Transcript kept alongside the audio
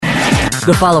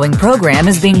The following program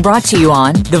is being brought to you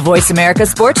on the Voice America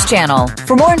Sports Channel.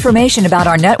 For more information about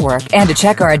our network and to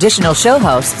check our additional show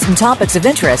hosts and topics of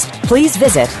interest, please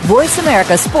visit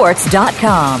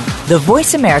voiceamericasports.com. The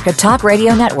Voice America Talk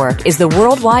Radio Network is the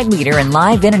worldwide leader in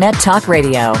live Internet talk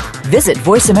radio. Visit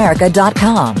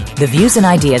voiceamerica.com. The views and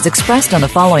ideas expressed on the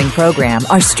following program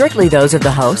are strictly those of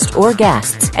the host or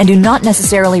guests and do not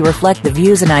necessarily reflect the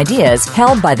views and ideas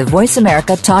held by the Voice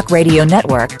America Talk Radio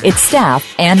Network, its staff,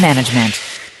 and management.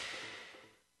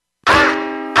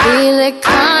 Feel it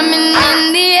coming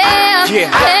in the air.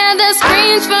 Yeah. Hear the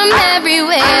screams from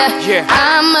everywhere. Yeah.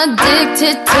 I'm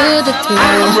addicted to the thrill.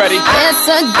 I'm ready. It's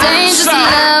a dangerous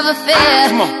love affair.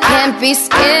 Come on. Can't be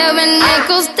scared when it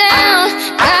goes down.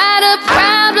 Got a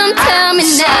problem? Tell me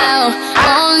now.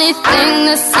 Only thing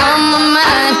that's on my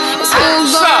mind is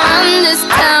who's gonna run this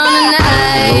town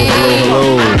tonight. Hello.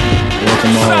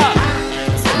 Welcome all.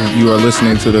 You are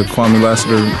listening to the Kwamie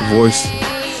Lassiter Voice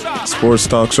Sports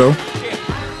Talk Show.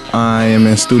 I am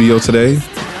in studio today.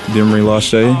 Demery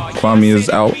Lachey. Kwamie is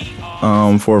out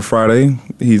for a Friday.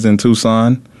 He's in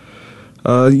Tucson.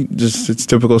 Just its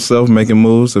typical self, making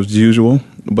moves as usual.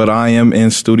 But I am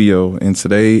in studio, and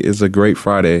today is a great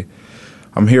Friday.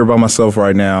 I'm here by myself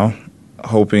right now,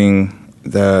 hoping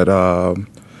that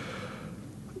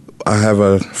I have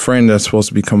a friend that's supposed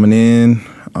to be coming in,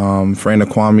 friend of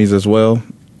Kwamie's as well.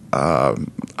 I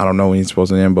don't know when he's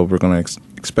supposed to end, but we're going to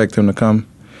expect him to come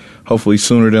hopefully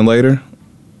sooner than later.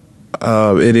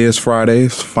 It is Friday.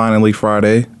 It's finally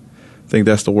Friday. I think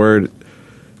that's the word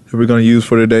that we're going to use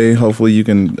for today. Hopefully you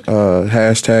can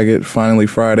hashtag it, finally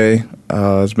Friday.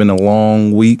 It's been a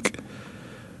long week,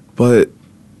 but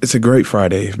it's a great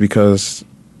Friday because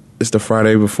it's the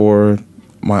Friday before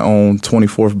my own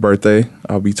 24th birthday.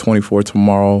 I'll be 24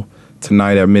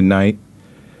 tonight at midnight.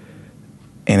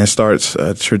 And it starts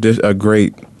a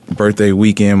great birthday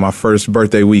weekend, my first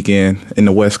birthday weekend in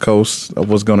the West Coast. I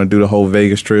was going to do the whole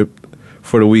Vegas trip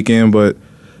for the weekend, but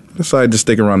I decided to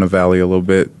stick around the Valley a little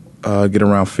bit, get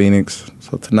around Phoenix.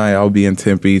 So tonight I'll be in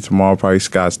Tempe, tomorrow probably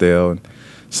Scottsdale, and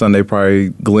Sunday probably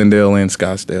Glendale and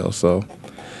Scottsdale. So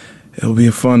it'll be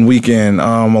a fun weekend.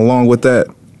 Along with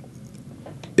that,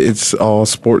 it's all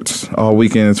sports all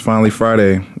weekend. It's finally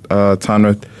Friday. Time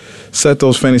to set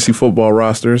those fantasy football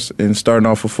rosters. And starting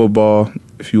off with football,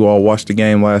 if you all watched the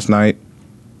game last night,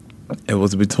 it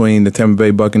was between the Tampa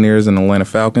Bay Buccaneers and Atlanta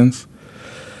Falcons.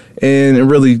 And it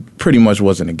really pretty much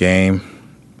wasn't a game.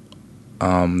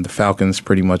 The Falcons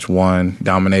pretty much won,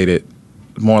 dominated,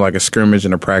 more like a scrimmage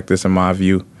and a practice in my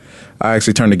view. I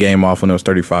actually turned the game off when it was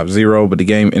 35-0, but the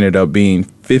game ended up being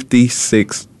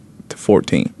 56-14.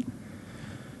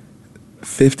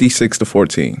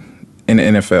 56-14 in the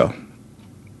NFL.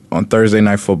 On Thursday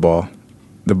Night Football,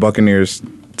 the Buccaneers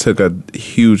took a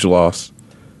huge loss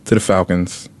to the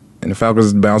Falcons, and the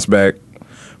Falcons bounced back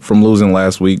from losing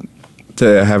last week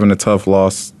to having a tough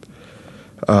loss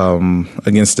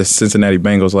against the Cincinnati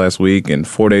Bengals last week, and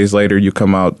 4 days later you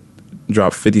come out,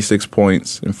 drop 56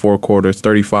 points in 4 quarters,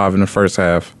 35 in the first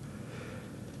half.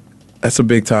 That's a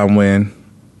big-time win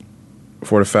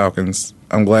for the Falcons.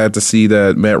 I'm glad to see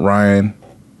that Matt Ryan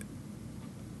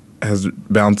has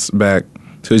bounced back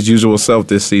to his usual self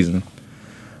this season.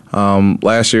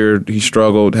 Last year, he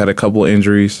struggled, had a couple of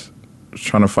injuries, was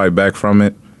trying to fight back from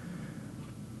it.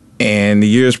 And the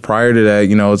years prior to that,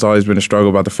 it's always been a struggle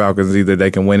about the Falcons. Either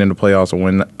they can win in the playoffs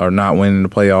or not win in the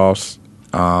playoffs.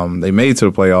 They made it to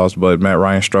the playoffs, but Matt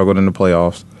Ryan struggled in the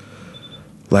playoffs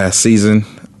last season.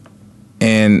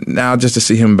 And now just to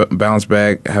see him bounce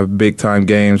back, have big-time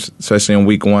games, especially in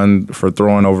week 1 for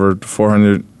throwing over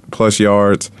 400-plus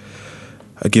yards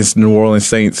against the New Orleans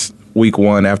Saints week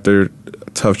 1 after a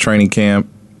tough training camp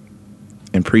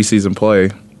and preseason play,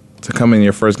 to come in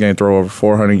your first game, throw over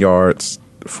 400 yards,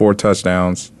 4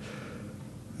 touchdowns.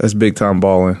 That's big-time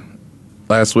balling.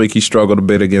 Last week he struggled a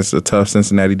bit against a tough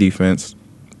Cincinnati defense,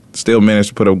 still managed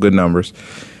to put up good numbers.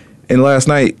 And last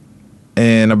night,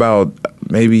 and about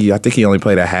I think he only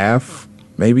played a half,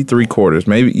 maybe 3 quarters.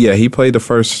 He played the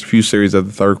first few series of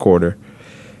the third quarter.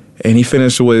 And he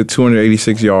finished with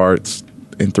 286 yards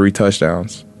and 3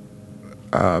 touchdowns.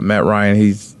 Matt Ryan,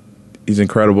 he's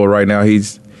incredible right now.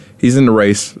 He's in the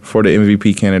race for the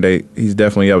MVP candidate. He's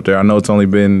definitely up there. I know this only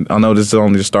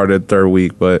just started the third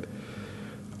week, but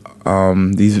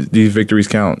these victories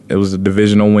count. It was a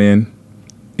divisional win.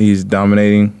 He's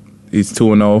dominating. He's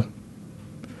 2-0.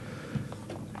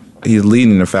 He's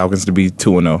leading the Falcons to be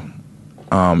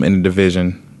 2-0 in the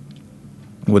division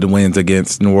with the wins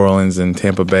against New Orleans and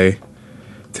Tampa Bay.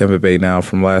 Tampa Bay now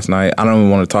from last night. I don't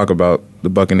even want to talk about the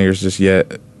Buccaneers just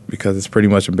yet because it's pretty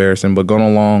much embarrassing. But going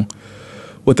along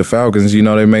with the Falcons,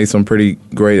 they made some pretty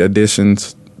great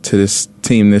additions to this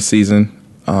team this season,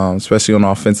 especially on the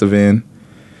offensive end.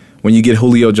 When you get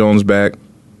Julio Jones back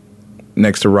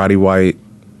next to Roddy White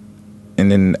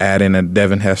and then add in a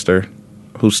Devin Hester,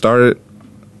 who started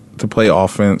to play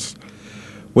offense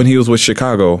when he was with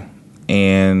Chicago.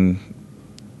 And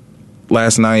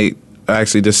last night,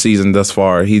 actually this season thus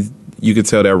far, you could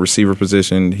tell that receiver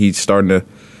position, he's starting to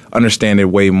understand it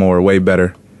way more, way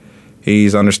better.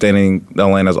 He's understanding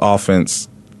Atlanta's offense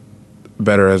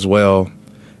better as well.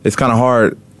 It's kind of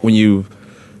hard when you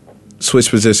switch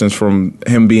positions from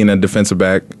him being a defensive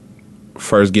back,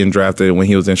 first getting drafted when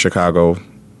he was in Chicago,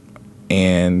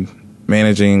 and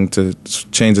managing to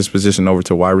change his position over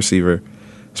to wide receiver.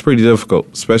 It's pretty difficult,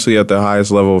 especially at the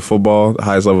highest level of football, the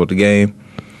highest level of the game,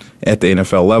 at the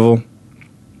NFL level.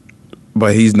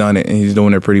 But he's done it, and he's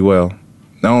doing it pretty well.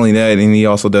 Not only that, and he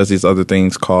also does these other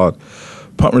things called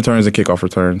punt returns and kickoff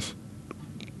returns,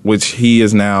 which he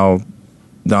is now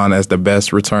done as the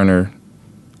best returner,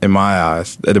 in my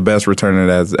eyes, the best returner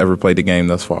that has ever played the game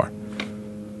thus far.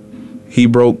 He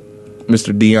broke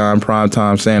Mr. Deion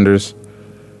Primetime Sanders'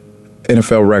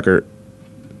 NFL record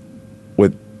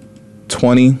with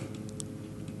 20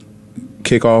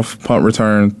 kickoff, punt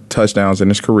return touchdowns in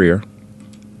his career.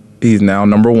 He's now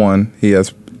number one. He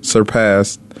has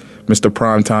surpassed Mr.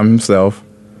 Primetime himself.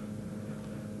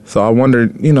 So I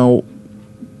wondered,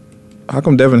 how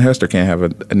come Devin Hester can't have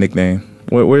a nickname?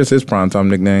 Where's his primetime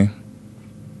nickname?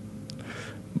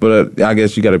 But I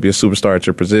guess you got to be a superstar at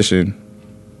your position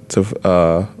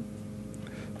to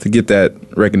get that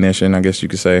recognition, I guess you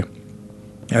could say,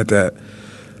 at that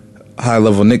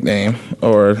high-level nickname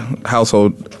or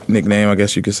household nickname, I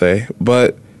guess you could say.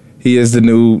 But he is the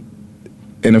new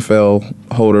NFL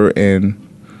holder in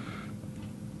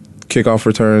kickoff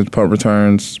returns, punt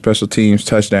returns, special teams,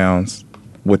 touchdowns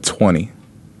with 20.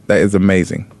 That is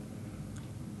amazing.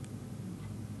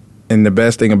 And the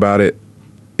best thing about it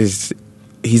is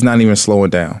he's not even slowing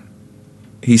down.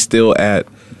 He's still at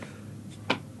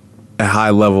a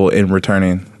high level in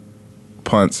returning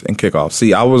punts and kickoffs.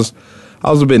 See, I was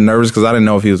a bit nervous because I didn't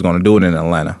know if he was going to do it in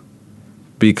Atlanta,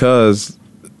 because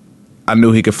I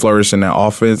knew he could flourish in that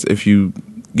offense if you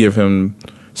give him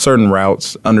certain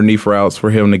routes, underneath routes for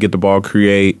him to get the ball,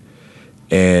 create,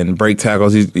 and break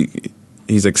tackles.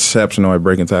 He's exceptional at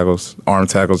breaking tackles, arm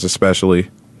tackles especially.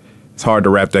 It's hard to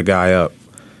wrap that guy up.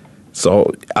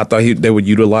 So I thought they would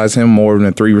utilize him more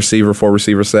than 4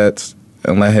 receiver sets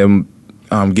and let him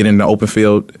get in the open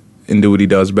field and do what he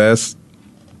does best,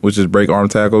 which is break arm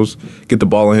tackles, get the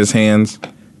ball in his hands,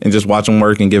 and just watch him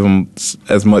work and give him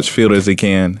as much field as he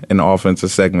can in the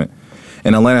offensive segment.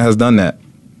 And Atlanta has done that.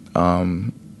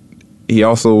 He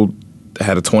also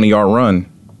had a 20-yard run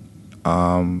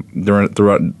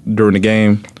during the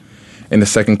game in the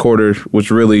second quarter,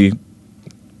 which really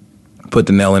put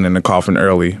the nail in the coffin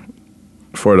early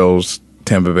for those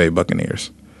Tampa Bay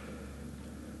Buccaneers.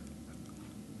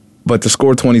 But to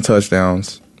score 20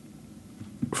 touchdowns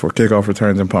for kickoff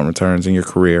returns and punt returns in your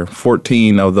career,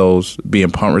 14 of those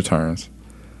being punt returns,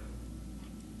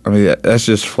 I mean, that's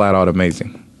just flat out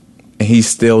amazing. And he's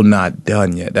still not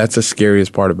done yet. That's the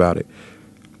scariest part about it.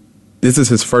 This is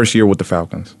his first year with the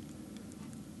Falcons.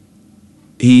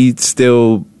 He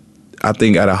still, I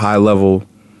think, at a high level,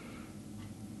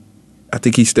 I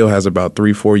think he still has about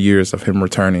 3-4 years of him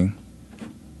returning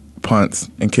punts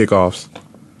and kickoffs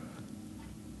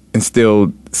and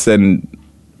still setting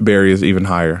barriers even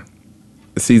higher.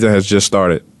 The season has just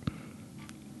started,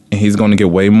 and he's going to get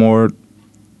way more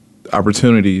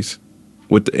opportunities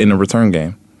in the return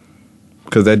game,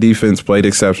 because that defense played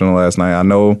exceptional last night. I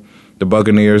know the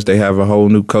Buccaneers, they have a whole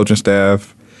new coaching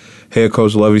staff. Head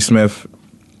coach Lovie Smith,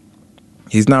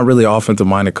 he's not really an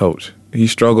offensive-minded coach. He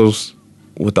struggles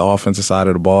with the offensive side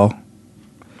of the ball,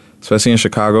 especially in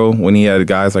Chicago when he had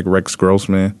guys like Rex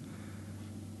Grossman.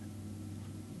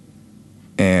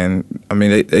 And, I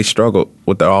mean, they struggled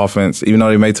with their offense, even though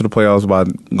they made it to the playoffs by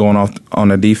going off on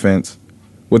their defense,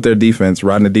 with their defense,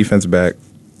 riding the defense back.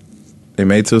 They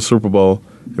made it to the Super Bowl.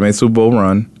 They made a Super Bowl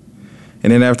run.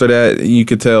 And then after that, you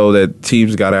could tell that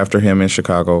teams got after him in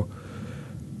Chicago,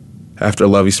 after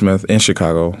Lovie Smith in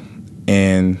Chicago,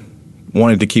 and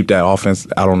wanted to keep that offense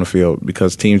out on the field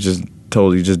because teams just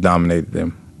totally just dominated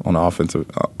them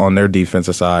on their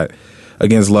defensive side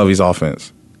against Lovie's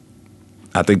offense.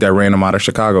 I think that ran him out of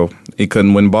Chicago. He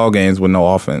couldn't win ball games with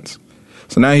no offense.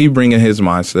 So now he's bringing his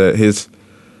mindset,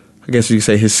 I guess you could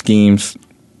say his schemes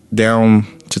down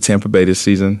to Tampa Bay this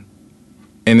season.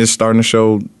 And it's starting to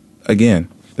show again.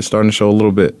 It's starting to show a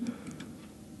little bit.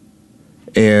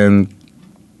 And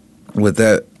with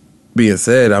that being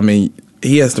said, I mean,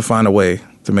 he has to find a way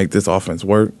to make this offense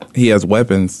work. He has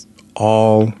weapons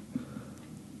all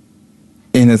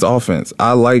in his offense.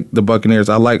 I like the Buccaneers.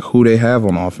 I like who they have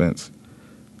on offense.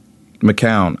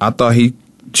 McCown, I thought he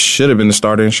should have been the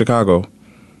starter in Chicago.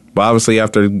 But obviously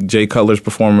after Jay Cutler's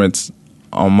performance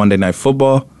on Monday Night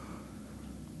Football,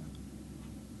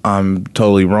 I'm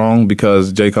totally wrong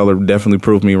because Jay Cutler definitely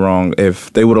proved me wrong.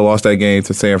 If they would have lost that game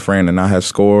to San Fran and not have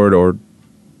scored or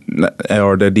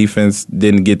their defense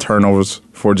didn't get turnovers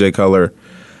for Jay Cutler,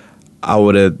 I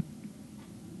would have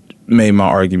made my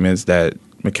arguments that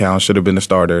McCown should have been the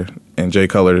starter and Jay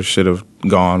Cutler should have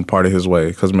gone part of his way.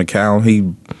 Because McCown,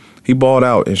 he balled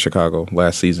out in Chicago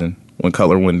last season when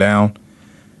Cutler went down.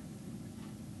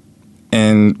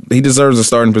 And he deserves a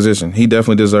starting position. He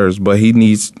definitely deserves, but he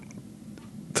needs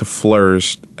to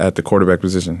flourish at the quarterback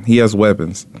position. He has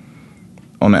weapons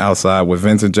on the outside with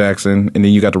Vincent Jackson, and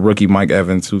then you got the rookie Mike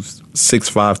Evans, who's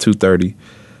 6'5", 230.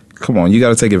 Come on, you got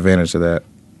to take advantage of that.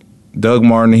 Doug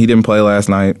Martin, he didn't play last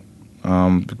night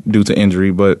due to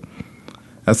injury, but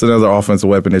that's another offensive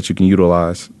weapon that you can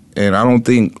utilize. And I don't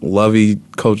think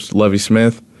Coach Lovie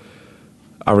Smith,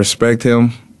 I respect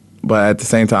him, but at the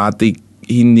same time, I think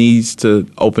he needs to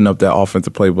open up that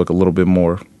offensive playbook a little bit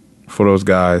more for those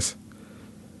guys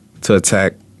to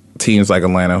attack teams like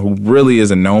Atlanta, who really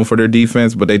isn't known for their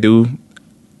defense, but they do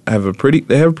have a pretty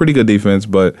good defense.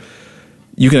 But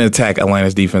you can attack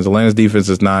Atlanta's defense. Atlanta's defense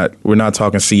is not. We're not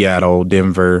talking Seattle,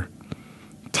 Denver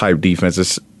type defense.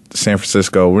 It's San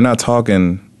Francisco. We're not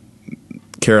talking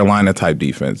Carolina type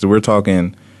defense. We're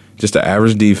talking just an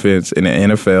average defense in the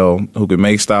NFL who can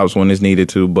make stops when it's needed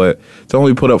to, but to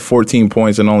only put up 14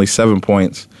 points and only 7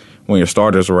 points when your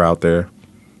starters were out there,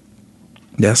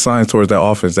 that's signs towards that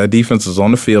offense. That defense was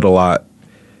on the field a lot,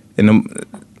 and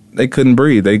they couldn't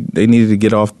breathe. They needed to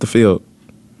get off the field.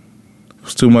 It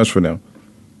was too much for them.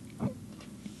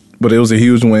 But it was a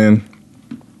huge win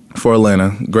for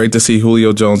Atlanta. Great to see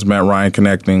Julio Jones, Matt Ryan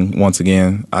connecting once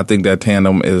again. I think that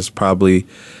tandem is probably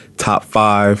top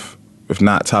 5, if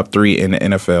not top 3 in the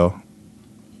NFL,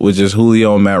 which is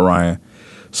Julio and Matt Ryan.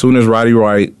 As soon as Roddy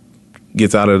Wright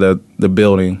gets out of the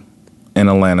building in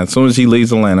Atlanta, as soon as he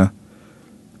leaves Atlanta,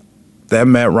 that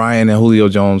Matt Ryan and Julio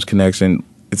Jones connection,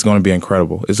 it's going to be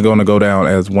incredible. It's going to go down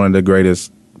as one of the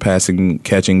greatest passing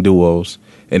catching duos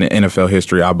in the NFL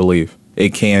history, I believe.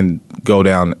 It can go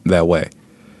down that way.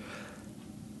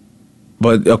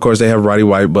 But, of course, they have Roddy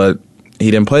White, but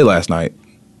he didn't play last night.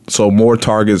 So more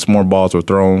targets, more balls were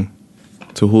thrown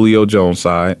to Julio Jones'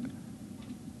 side.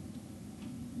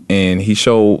 And he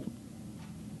showed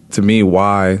to me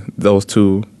why those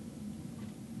two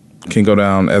can go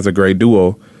down as a great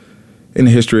duo in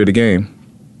the history of the game.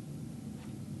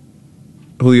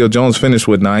 Julio Jones finished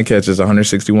with 9 catches,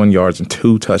 161 yards, and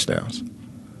 2 touchdowns.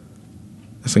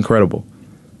 That's incredible.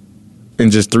 In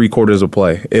just 3 quarters of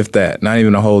play, if that. Not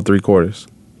even a whole 3 quarters.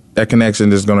 That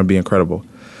connection is going to be incredible.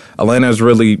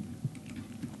 The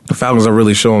Falcons are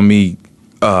really showing me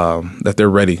that they're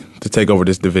ready to take over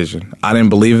this division. I didn't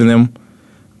believe in them.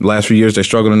 The last few years, they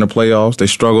struggled in the playoffs. They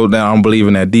struggled. Now I don't believe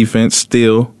in that defense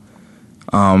still.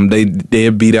 They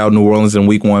did beat out New Orleans in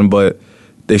week 1, but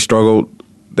they struggled.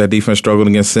 That defense struggled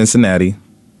against Cincinnati.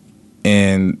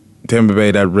 And Tampa Bay,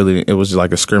 it was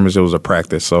like a scrimmage. It was a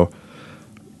practice. So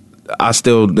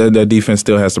that defense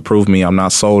still has to prove me. I'm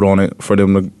not sold on it for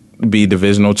them to be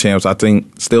divisional champs. I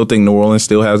still think New Orleans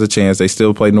still has a chance. They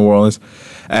still play New Orleans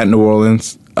at New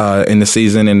Orleans in the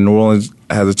season, and New Orleans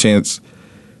has a chance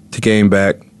to gain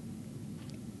back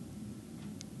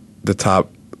the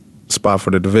top spot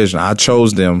for the division. I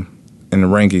chose them in the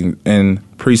ranking in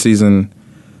preseason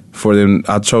for them.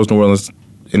 I chose New Orleans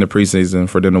in the preseason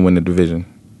for them to win the division,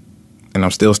 and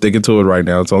I'm still sticking to it right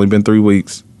now. It's only been 3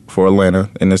 weeks for Atlanta,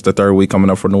 and it's the 3rd week coming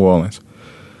up for New Orleans.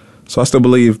 So I still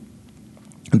believe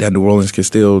that New Orleans can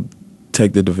still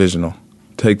take the division.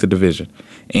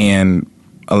 And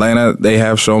Atlanta, they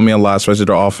have shown me a lot, especially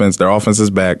their offense. Their offense is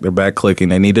back. They're back clicking.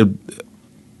 They need to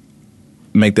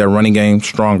make their running game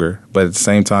stronger, but at the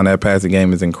same time, that passing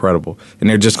game is incredible, and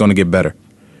they're just going to get better.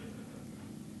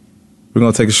 We're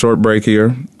going to take a short break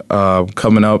here.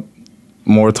 Coming up,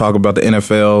 more talk about the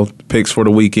NFL picks for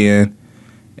the weekend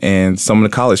and some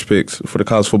of the college picks for the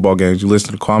college football games. You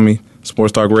listen to Kwamie,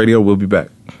 Sports Talk Radio. We'll be back.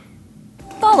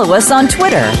 Follow us on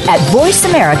Twitter at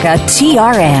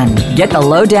VoiceAmericaTRN. Get the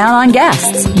lowdown on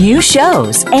guests, new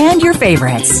shows, and your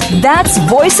favorites. That's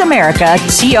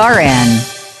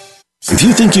VoiceAmericaTRN. If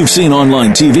you think you've seen online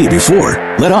TV before,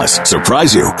 Let us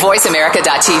surprise you.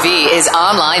 VoiceAmerica.tv is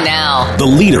online now. The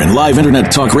leader in live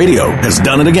Internet talk radio has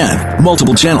done it again.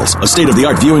 Multiple channels, a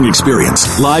state-of-the-art viewing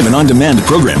experience, live and on-demand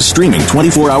programs streaming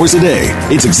 24 hours a day.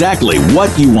 It's exactly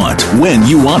what you want, when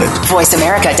you want it.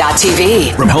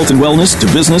 VoiceAmerica.tv. From health and wellness to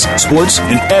business, sports,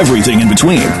 and everything in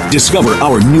between. Discover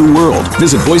our new world.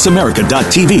 Visit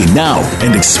VoiceAmerica.tv now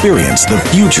and experience the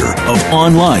future of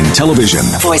online television.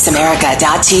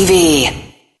 VoiceAmerica.tv.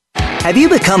 Have you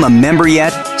become a member yet?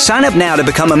 Sign up now to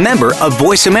become a member of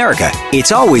Voice America.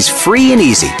 It's always free and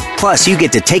easy. Plus, you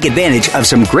get to take advantage of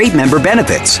some great member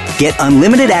benefits. Get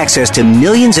unlimited access to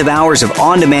millions of hours of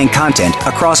on-demand content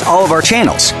across all of our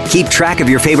channels. Keep track of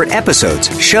your favorite episodes,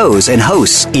 shows, and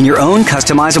hosts in your own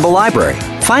customizable library.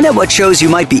 Find out what shows you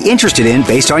might be interested in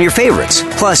based on your favorites.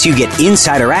 Plus, you get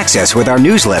insider access with our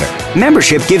newsletter.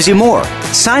 Membership gives you more.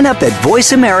 Sign up at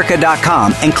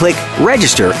voiceamerica.com and click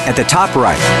register at the top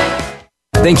right.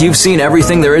 Think you've seen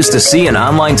everything there is to see in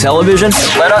online television?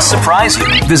 Let us surprise you.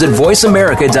 Visit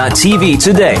VoiceAmerica.tv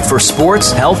today for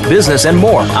sports, health, business, and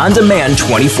more on demand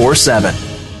 24/7.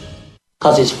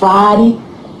 Because it's Friday,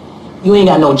 you ain't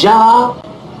got no job,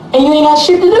 and you ain't got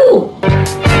shit to do.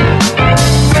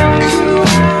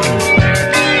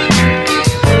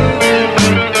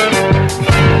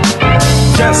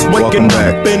 Welcome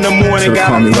back to the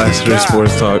Kwamie Lassiter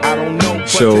Sports Talk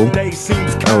show.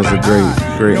 That was a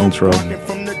great intro.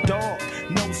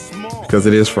 Because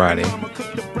it is Friday.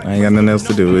 I ain't got nothing else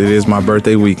to do. It is my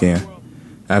birthday weekend.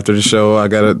 After the show, I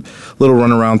got a little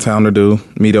run around town to do,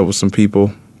 meet up with some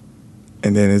people,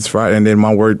 and then it's Friday. And then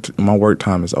my work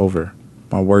time is over.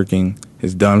 My working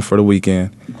is done for the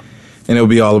weekend, and it'll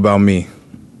be all about me.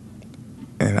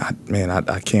 And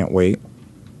I can't wait.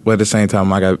 But at the same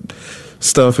time, I got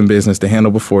stuff and business to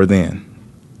handle before then.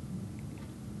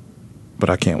 But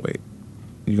I can't wait.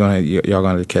 Y'all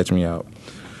gonna catch me out.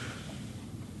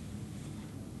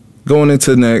 Going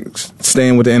into next,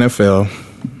 staying with the NFL,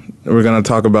 we're gonna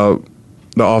talk about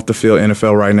the off the field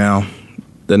NFL right now,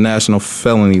 the National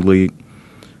Felony League.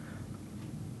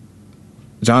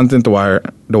 Jonathan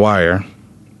Dwyer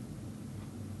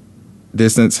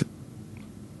distanced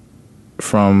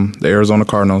from the Arizona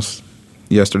Cardinals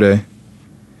yesterday.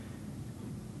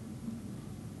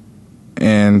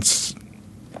 And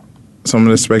some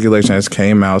of the speculation has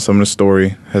came out, some of the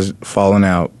story has fallen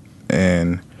out,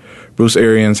 and Bruce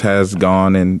Arians has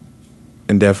gone and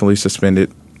definitely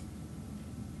suspended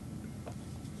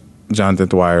Jonathan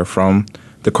Dwyer from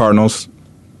the Cardinals,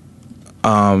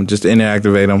 just to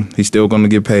inactivate him. He's still going to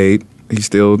get paid. He's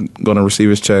still going to receive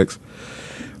his checks.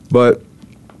 But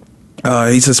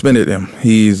he suspended him.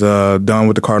 He's done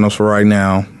with the Cardinals for right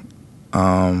now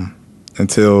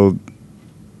until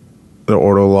the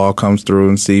order of law comes through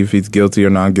and see if he's guilty or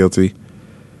not guilty.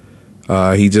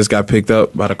 He just got picked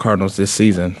up by the Cardinals this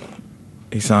season.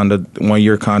 He signed a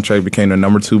one-year contract, became the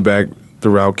number 2 back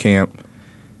throughout camp.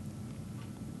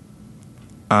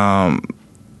 Some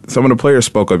of the players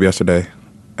spoke up yesterday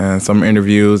and some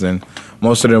interviews, and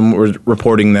most of them were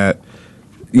reporting that,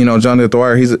 Jonathan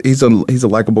Dwyer, he's a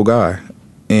likable guy,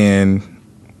 and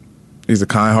he's a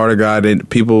kind-hearted guy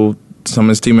that some of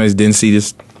his teammates didn't see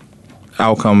this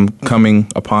outcome coming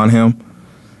upon him.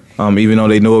 Even though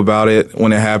they knew about it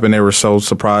when it happened, they were so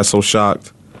surprised, so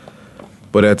shocked.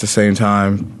 But at the same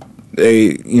time,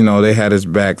 they had his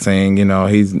back, saying,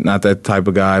 he's not that type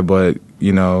of guy, but,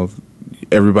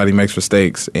 everybody makes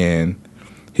mistakes, and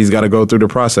he's got to go through the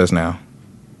process now,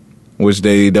 which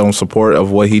they don't support of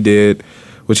what he did,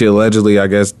 which he allegedly, I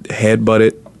guess,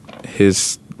 headbutted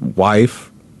his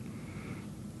wife.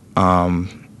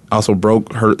 Also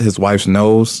broke his wife's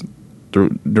nose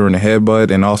during the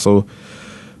headbutt, and also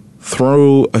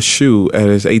threw a shoe at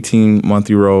his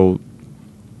 18-month-old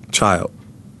child.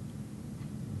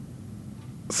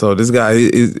 So this guy,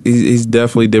 he's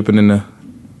definitely dipping in the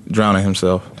drowning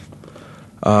himself.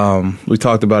 We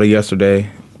talked about it yesterday,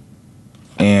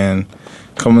 and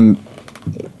coming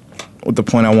with the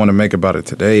point I want to make about it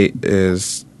today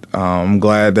is I'm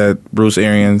glad that Bruce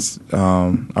Arians,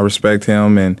 I respect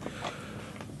him and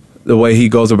the way he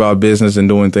goes about business and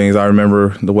doing things. I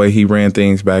remember the way he ran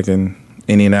things back in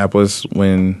Indianapolis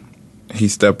when he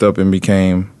stepped up and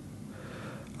became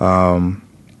the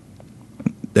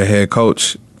head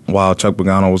coach while Chuck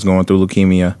Pagano was going through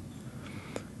leukemia.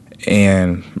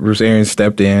 And Bruce Arians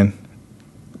stepped in,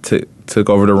 took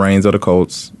over the reins of the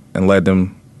Colts, and led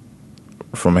them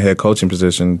from a head coaching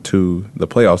position to the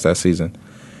playoffs that season.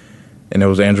 And it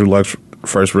was Andrew Luck's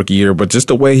first rookie year. But just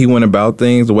the way he went about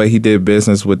things, the way he did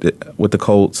business with the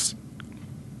Colts,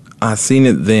 I seen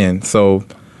it then. So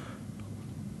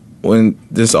when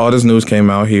all this news came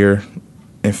out here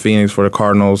in Phoenix for the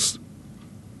Cardinals,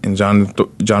 and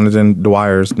Jonathan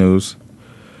Dwyer's news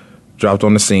dropped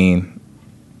on the scene.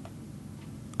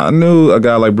 I knew a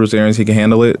guy like Bruce Arians, he can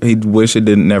handle it. He'd wish it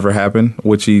didn't never happen,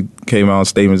 which he came out in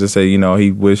statements to say,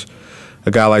 he wish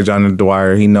a guy like Jonathan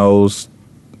Dwyer, he knows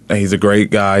that he's a great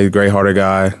guy, he's a great-hearted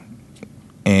guy,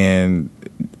 and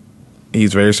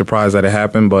he's very surprised that it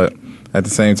happened, but at the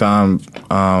same time,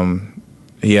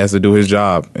 he has to do his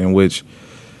job, in which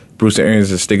Bruce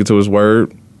Arians is sticking to his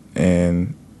word,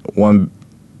 and one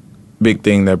big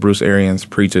thing that Bruce Arians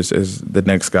preaches is the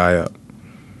next guy up.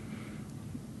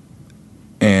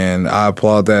 And I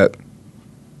applaud that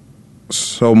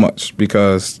so much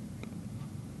because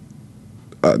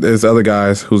there's other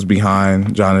guys who's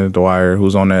behind Jonathan Dwyer,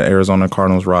 who's on that Arizona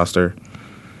Cardinals roster,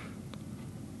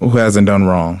 who hasn't done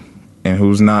wrong and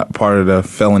who's not part of the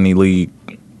felony league,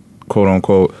 quote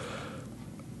unquote,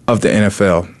 of the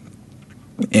NFL.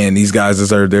 And these guys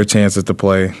deserve their chances to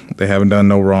play. They haven't done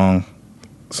no wrong,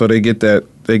 so they get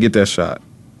that shot.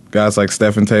 Guys like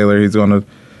Stephen Taylor, he's gonna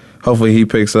hopefully he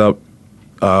picks up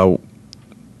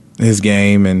his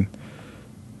game and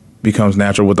becomes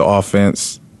natural with the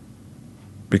offense,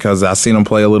 because I seen him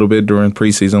play a little bit during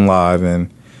preseason live,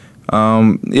 and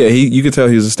you could tell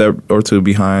he was a step or two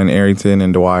behind Arrington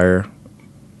and Dwyer,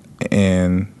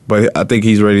 but I think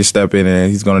he's ready to step in and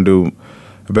he's going to do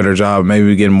a better job,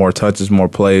 maybe getting more touches, more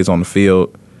plays on the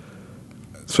field,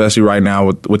 especially right now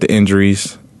with the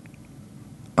injuries.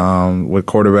 With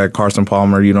quarterback Carson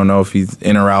Palmer, you don't know if he's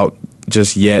in or out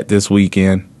just yet this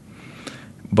weekend.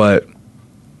 But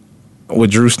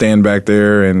with Drew staying back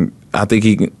there, and I think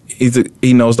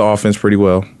he knows the offense pretty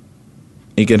well.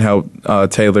 He can help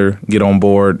Taylor get on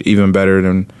board even better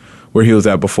than where he was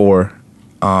at before.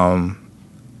 And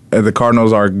the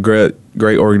Cardinals are a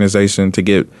great organization to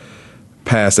get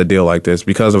past a deal like this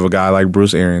because of a guy like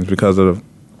Bruce Arians, because of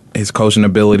his coaching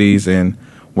abilities and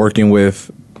working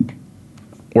with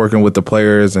the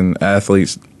players and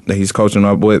athletes that he's coaching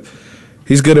up with.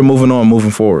 He's good at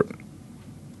moving forward.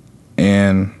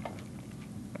 And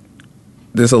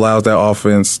this allows that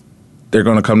offense, they're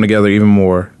going to come together even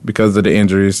more because of the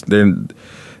injuries. They're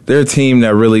a team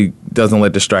that really doesn't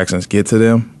let distractions get to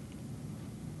them.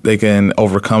 They can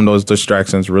overcome those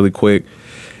distractions really quick.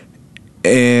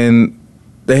 And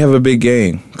they have a big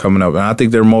game coming up. And I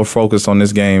think they're more focused on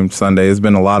this game Sunday. There's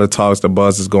been a lot of talks. The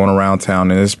buzz is going around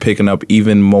town, and it's picking up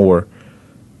even more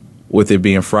with it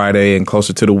being Friday and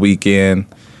closer to the weekend.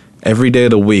 Every day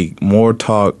of the week, more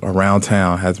talk around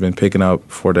town has been picking up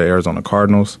for the Arizona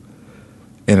Cardinals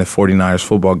and the 49ers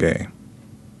football game.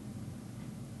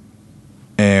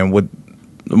 And with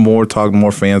more talk,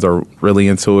 more fans are really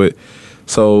into it.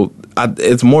 So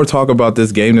it's more talk about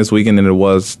this game this weekend than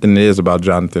it is about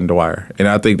Jonathan Dwyer. And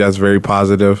I think that's very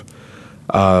positive.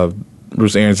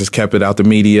 Bruce Arians just kept it out the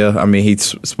media. I mean, he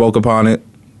spoke upon it,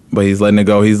 but he's letting it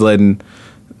go. He's letting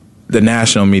the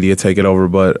national media take it over.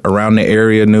 But around the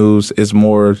area news,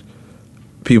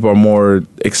 people are more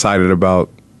excited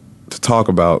to talk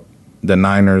about the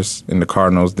Niners and the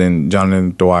Cardinals than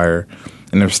Jonathan Dwyer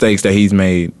and the mistakes that he's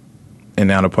made and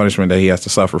now the punishment that he has to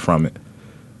suffer from it.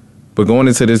 But going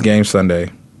into this game Sunday,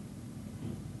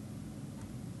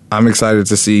 I'm excited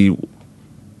to see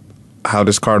how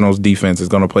this Cardinals defense is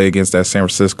going to play against that San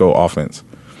Francisco offense.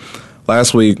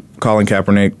 Last week, Colin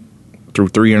Kaepernick threw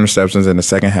 3 interceptions in the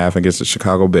second half against the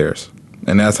Chicago Bears.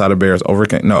 And that's how the Bears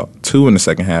overcame. No, 2 in the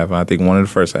second half, and I think 1 in the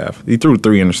first half. He threw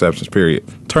 3 interceptions, period.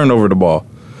 Turned over the ball.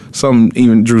 Something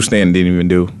even Drew Stanton didn't even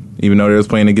do, even though they was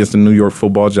playing against the New York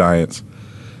Football Giants.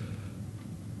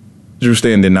 Drew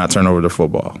Stanton did not turn over the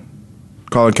football.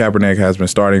 Colin Kaepernick has been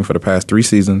starting for the past 3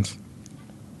 seasons.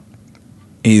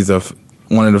 He's a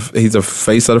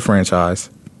face of the franchise.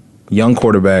 Young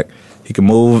quarterback. He can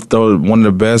move. One of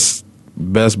the best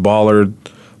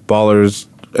ballers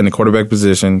in the quarterback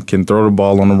position. Can throw the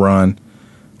ball on the run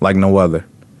like no other.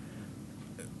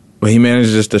 But he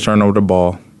manages to turn over the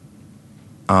ball.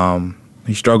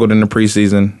 He struggled in the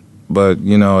preseason, but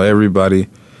everybody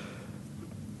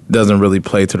doesn't really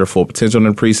play to their full potential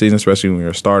in the preseason, especially when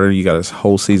you're a starter. You got a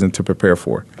whole season to prepare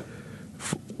for.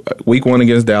 Week 1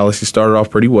 against Dallas, he started off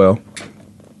pretty well,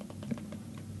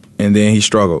 and then he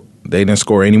struggled. They didn't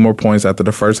score any more points after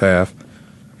the first half,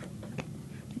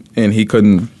 and he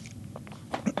couldn't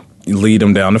lead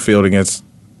them down the field against,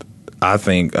 I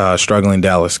think, struggling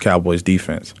Dallas Cowboys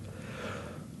defense.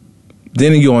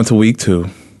 Then you go into week 2.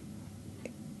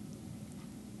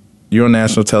 You're on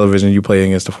national television, you play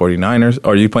against the 49ers,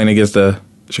 or you're playing against the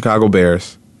Chicago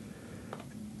Bears,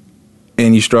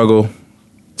 and you struggle,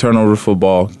 turn over the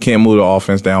football, can't move the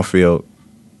offense downfield,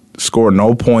 score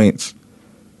no points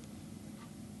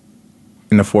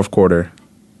in the fourth quarter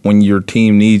when your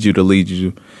team needs you to lead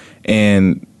you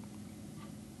And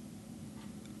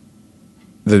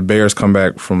the Bears come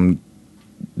back from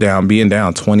being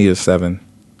down 20-7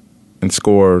 and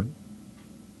score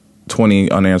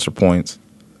 20 unanswered points.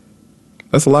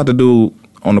 That's a lot to do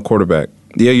on the quarterback.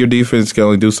 Yeah, your defense can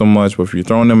only do so much, but if you're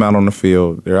throwing them out on the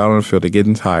field, they're out on the field, they're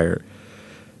getting tired.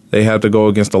 They have to go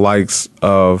against the likes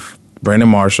of Brandon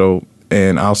Marshall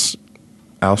and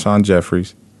Alshon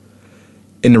Jeffries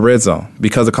in the red zone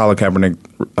because of Colin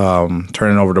Kaepernick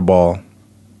turning over the ball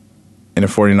in the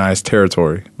 49ers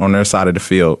territory on their side of the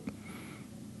field.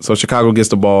 So Chicago gets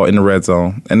the ball in the red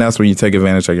zone, and that's when you take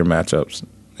advantage of your matchups.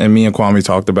 And me and Kwamie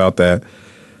talked about that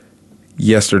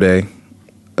yesterday,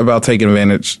 about taking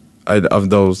advantage of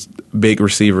those big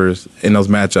receivers in those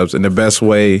matchups. And the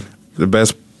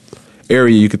best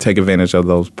area you could take advantage of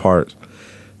those parts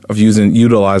of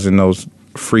utilizing those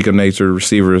freak of nature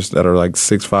receivers that are like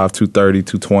 6'5", 230,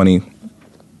 220,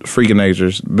 freak of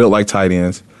natures, built like tight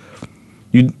ends.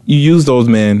 You use those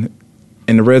men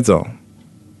in the red zone.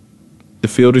 The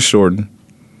field is shortened.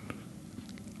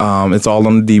 It's all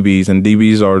on the DBs, and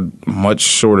DBs are much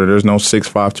shorter. There's no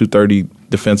 6'5", 230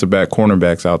 defensive back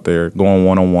cornerbacks out there going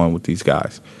one-on-one with these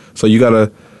guys. So you got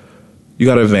an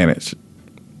advantage.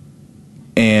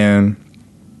 And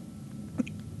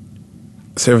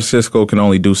San Francisco can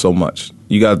only do so much.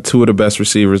 You got two of the best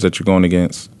receivers that you're going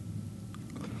against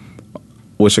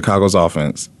with Chicago's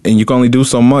offense, and you can only do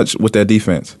so much with that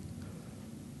defense.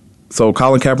 So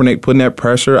Colin Kaepernick putting that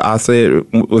pressure, I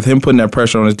said, with him putting that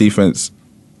pressure on his defense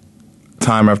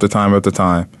time after time after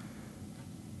time,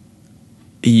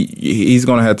 he's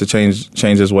going to have to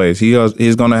change his ways.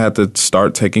 He's going to have to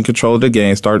start taking control of the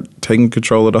game, start taking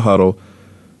control of the huddle,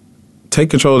 take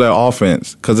control of that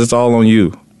offense because it's all on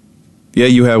you. Yeah,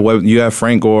 you have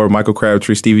Frank Gore, Michael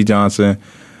Crabtree, Stevie Johnson,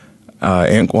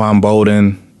 Anquan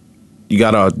Bolden. You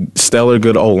got a stellar,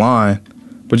 good O-line,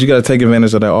 but you got to take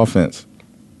advantage of that offense.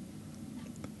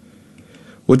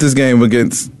 With this game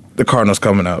against the Cardinals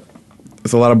coming up,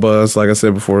 it's a lot of buzz, like I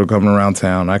said before, coming around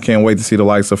town. I can't wait to see the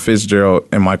likes of Fitzgerald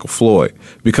and Michael Floyd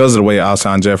because of the way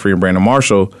Alshon Jeffrey and Brandon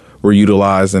Marshall were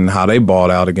utilized and how they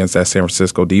balled out against that San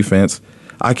Francisco defense.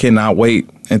 I cannot wait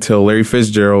until Larry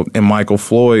Fitzgerald and Michael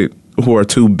Floyd, who are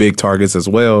two big targets as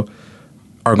well,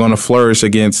 are going to flourish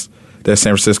against that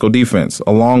San Francisco defense,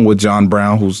 along with John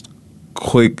Brown, who's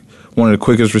quick, one of the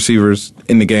quickest receivers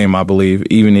in the game, I believe,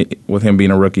 even with him being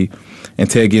a rookie, and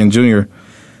Ted Ginn Jr.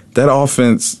 That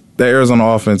offense, the Arizona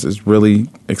offense, is really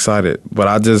excited. But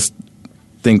I just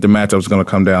think the matchup is going to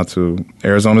come down to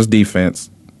Arizona's defense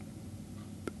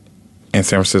and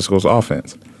San Francisco's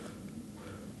offense.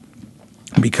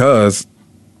 Because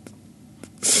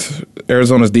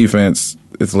Arizona's defense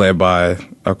is led by,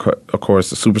 of course,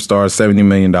 the superstar, $70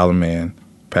 million man,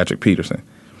 Patrick Peterson.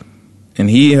 And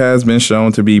he has been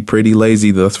shown to be pretty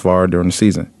lazy thus far during the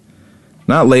season.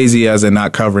 Not lazy as in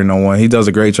not covering no one. He does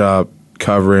a great job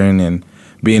covering and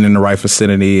being in the right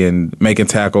vicinity and making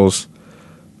tackles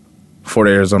for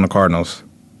the Arizona Cardinals.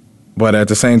 But at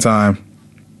the same time,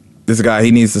 this guy,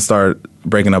 he needs to start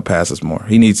breaking up passes more.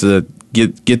 He needs to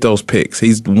get those picks.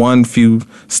 He's one few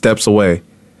steps away.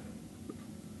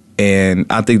 And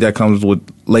I think that comes with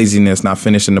laziness, not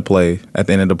finishing the play at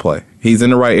the end of the play. He's in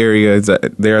the right area, he's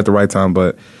there at the right time,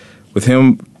 but with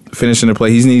him finishing the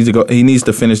play, he needs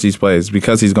to finish these plays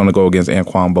because he's going to go against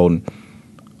Anquan Bolden,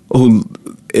 who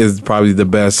is probably the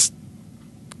best.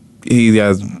 He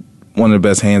has one of the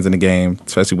best hands in the game,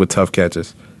 especially with tough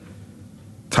catches.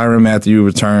 Tyrann Mathieu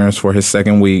returns for his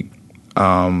second week.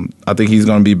 I think he's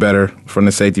going to be better from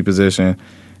the safety position,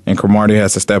 and Cromartie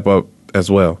has to step up as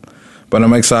well. But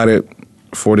I'm excited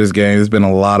for this game. There's been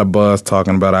a lot of buzz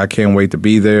talking about it. I can't wait to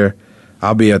be there.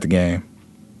 I'll be at the game.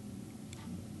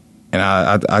 And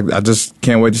I just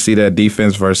can't wait to see that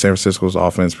defense versus San Francisco's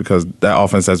offense because that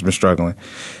offense has been struggling.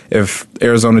 If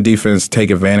Arizona defense take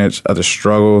advantage of the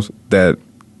struggles that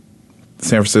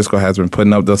San Francisco has been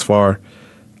putting up thus far,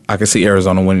 I can see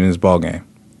Arizona winning this ball game.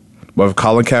 But if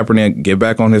Colin Kaepernick get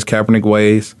back on his Kaepernick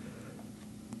ways,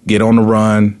 get on the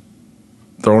run,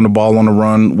 throwing the ball on the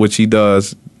run, which he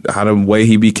does, how the way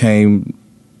he became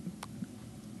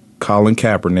Colin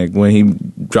Kaepernick when he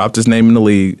dropped his name in the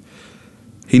league,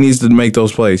 he needs to make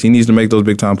those plays. He needs to make those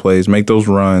big-time plays, make those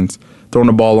runs, throwing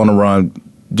the ball on the run.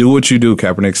 Do what you do,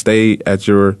 Kaepernick. Stay at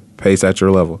your pace, at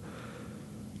your level.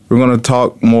 We're going to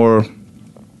talk more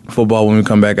football when we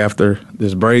come back after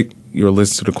this break. You're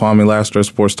listening to the Kwamie Lassiter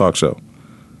Sports Talk Show.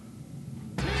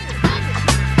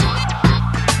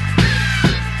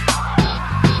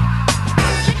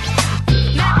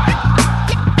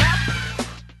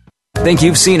 Think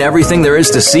you've seen everything there is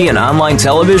to see in online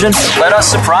television? Let us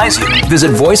surprise you.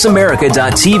 Visit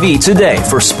voiceamerica.tv today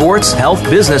for sports, health,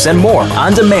 business, and more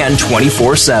on demand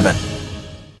 24/7.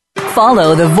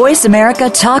 Follow the Voice America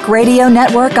Talk Radio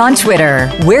Network on Twitter.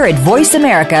 We're at Voice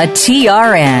America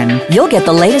TRN. You'll get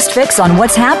the latest fix on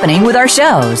what's happening with our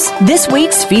shows, this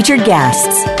week's featured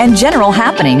guests, and general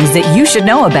happenings that you should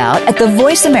know about at the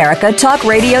Voice America Talk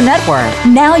Radio Network.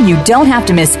 Now you don't have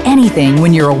to miss anything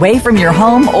when you're away from your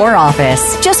home or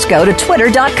office. Just go to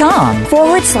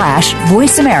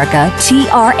twitter.com/Voice America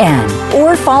TRN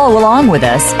or follow along with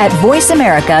us at Voice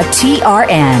America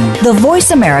TRN, the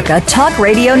Voice America Talk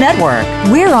Radio Network.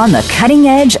 We're on the cutting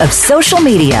edge of social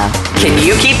media. Can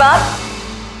you keep up?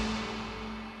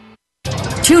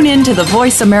 Tune in to the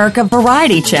Voice America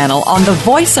Variety channel on the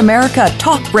Voice America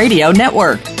Talk Radio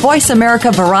Network. Voice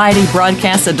America Variety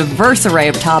broadcasts a diverse array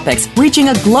of topics, reaching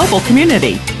a global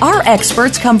community. Our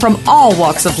experts come from all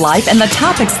walks of life, and the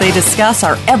topics they discuss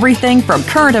are everything from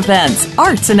current events,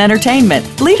 arts and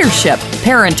entertainment, leadership,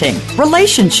 parenting,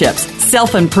 relationships,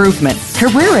 self-improvement,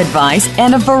 career advice,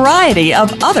 and a variety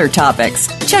of other topics.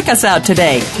 Check us out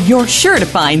today. You're sure to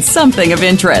find something of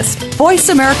interest. Voice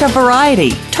America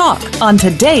Variety. Talk on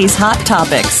today's hot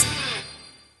topics.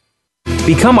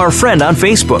 Become our friend on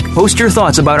Facebook. Post your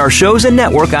thoughts about our shows and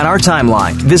network on our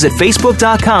timeline. Visit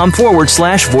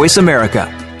facebook.com/Voice America.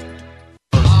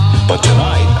 But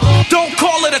tonight, don't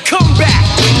call it a comeback.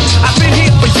 I've been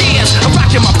here for years. I'm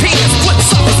rocking my pants, putting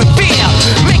suckers in fear,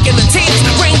 making the tears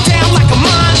rain down like a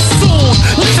monsoon.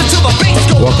 Listen to the bass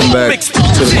go. Welcome back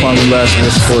to the Kwamie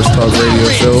Lassiter Sports Talk Radio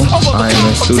Show. I am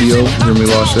in studio, Jimmy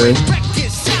Lachey.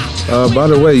 By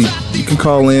the way, you can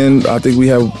call in. I think we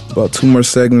have about 2 more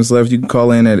segments left. You can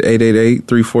call in at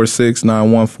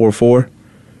 888-346-9144.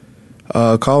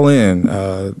 Call in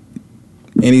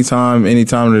anytime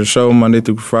of the show, Monday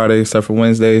through Friday, except for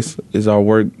Wednesdays is our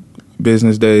work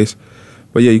business days.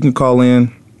 But yeah, you can call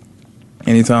in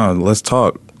anytime. Let's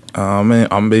talk.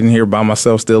 I'm been here by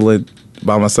myself,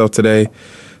 by myself today,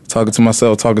 talking to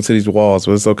myself, talking to these walls.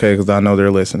 But it's okay because I know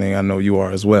they're listening. I know you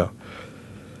are as well.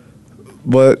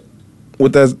 But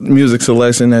with that music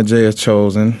selection that Jay has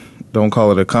chosen, don't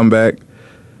call it a comeback,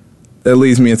 that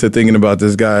leads me into thinking about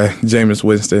this guy, Jameis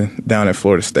Winston, down at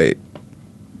Florida State.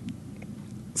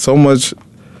 So much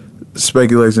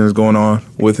speculation is going on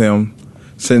with him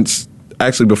since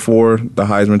actually before the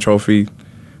Heisman Trophy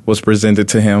was presented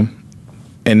to him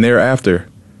and thereafter.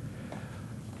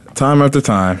 Time after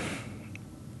time,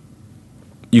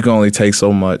 you can only take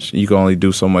so much. You can only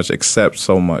do so much, accept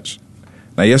so much.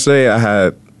 Now, yesterday I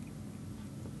had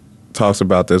talks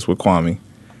about this with Kwamie,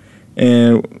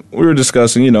 and we were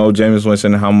discussing, Jameis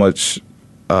Winston and how much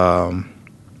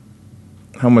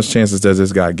chances does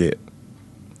this guy get?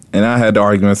 And I had the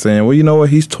argument saying, well, you know what?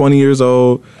 He's 20 years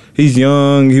old. He's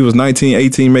young. He was 19,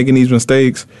 18 making these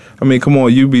mistakes. I mean, come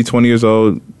on, you be 20 years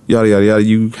old, yada, yada, yada.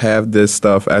 You have this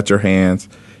stuff at your hands.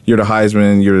 You're the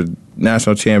Heisman. You're the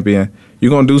national champion. You're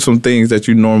going to do some things that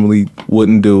you normally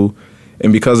wouldn't do.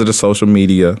 And because of the social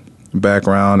media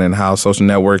background and how social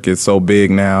network is so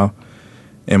big now,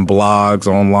 and blogs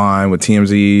online with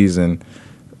TMZs and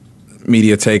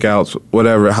media takeouts,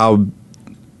 whatever, how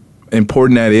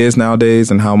important that is nowadays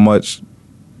and how much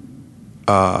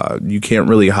you can't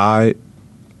really hide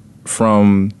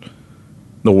from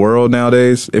the world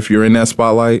nowadays if you're in that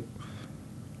spotlight.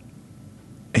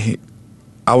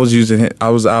 I was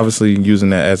obviously using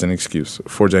that as an excuse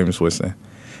for Jameis Winston.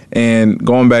 And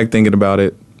going back thinking about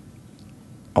it,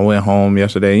 I went home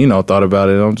yesterday, thought about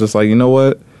it. I'm just like, you know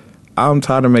what? I'm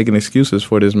tired of making excuses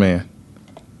for this man.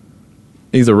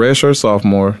 He's a redshirt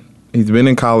sophomore. He's been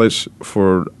in college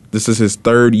this is his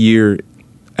 3rd year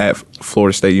at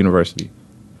Florida State University.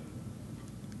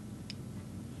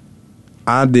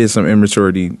 I did some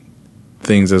immaturity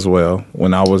things as well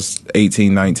when I was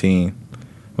 18, 19,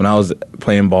 when I was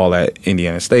playing ball at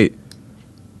Indiana State.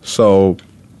 So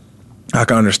I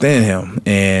can understand him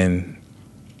and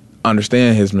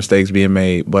understand his mistakes being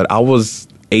made. But I was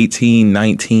 18,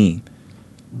 19.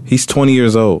 He's 20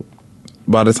 years old.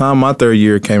 By the time my 3rd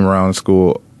year came around in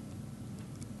school,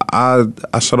 I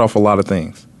shut off a lot of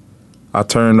things. I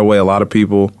turned away a lot of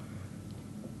people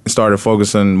and started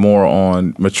focusing more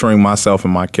on maturing myself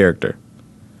and my character.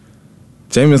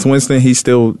 Jameis Winston, he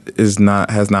still has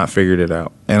not figured it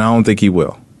out, and I don't think he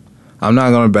will. I'm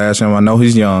not going to bash him. I know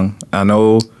he's young. I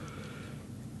know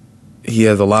he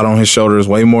has a lot on his shoulders,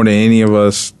 way more than any of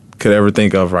us could ever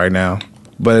think of right now.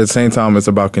 But at the same time, it's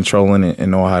about controlling it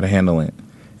and knowing how to handle it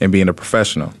and being a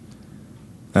professional.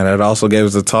 And it also gave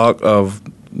us a talk of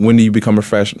when do you become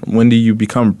professional? When do you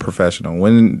become professional?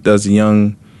 When does the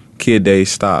young kid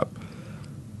days stop?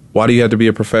 Why do you have to be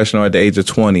a professional at the age of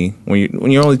 20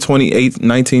 when you're only 28,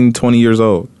 19, 20 years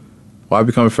old? Why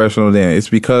become a professional then? It's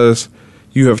because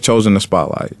you have chosen the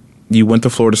spotlight. You went to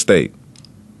Florida State,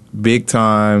 big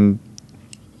time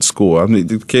school. I mean,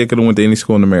 the kid could have went to any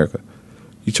school in America.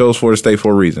 You chose Florida State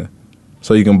for a reason,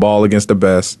 so you can ball against the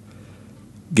best,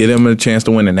 get him a chance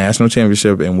to win a national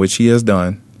championship, in which he has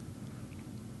done.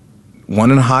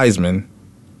 Won a Heisman.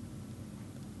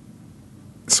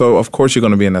 So of course you're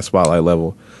going to be in that spotlight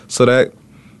level. So that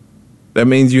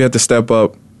means you have to step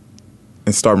up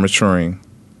and start maturing,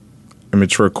 and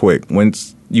mature quick.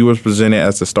 Once you were presented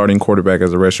as the starting quarterback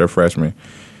as a redshirt freshman,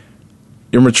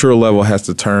 your mature level has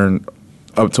to turn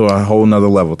up to a whole nother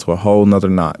level, to a whole nother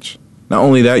notch. Not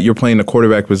only that, you're playing the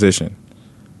quarterback position.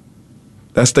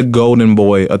 That's the golden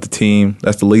boy of the team.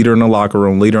 That's the leader in the locker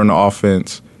room, leader in the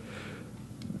offense.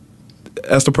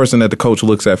 That's the person that the coach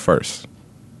looks at first.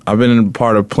 I've been a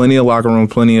part of plenty of locker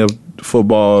rooms, plenty of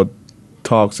football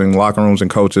talks and locker rooms and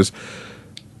coaches.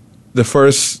 The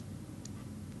first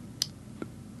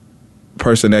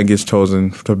person that gets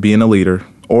chosen to being a leader,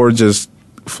 or just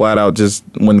flat out, just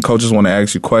when coaches want to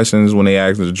ask you questions, when they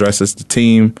addresses the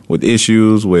team with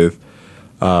issues, with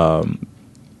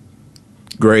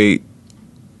great,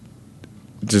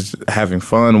 just having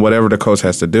fun, whatever the coach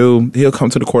has to do, he'll come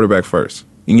to the quarterback first.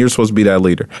 And you're supposed to be that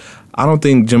leader. I don't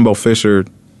think Jimbo Fisher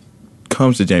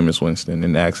comes to Jameis Winston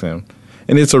and asks him.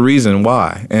 And it's a reason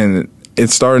why. And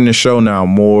it's starting to show now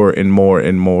more and more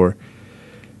and more.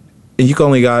 And you can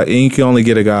only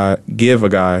give a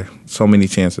guy so many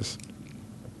chances.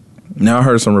 Now I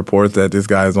heard some reports that this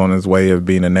guy is on his way of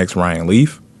being the next Ryan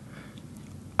Leaf.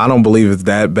 I don't believe it's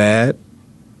that bad.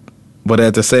 But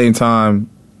at the same time,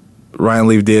 Ryan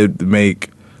Leaf did make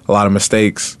a lot of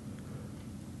mistakes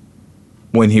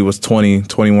when he was 20,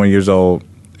 21 years old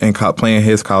and playing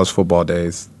his college football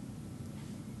days.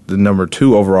 The number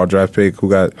 2 overall draft pick who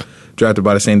got drafted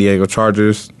by the San Diego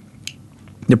Chargers.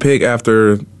 The pick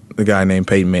after the guy named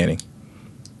Peyton Manning.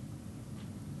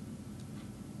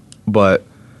 But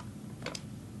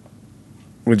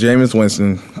with Jameis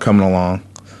Winston coming along,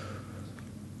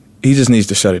 he just needs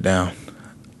to shut it down.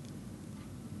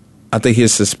 I think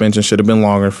his suspension should have been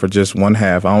longer for just one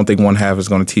half. I don't think one half is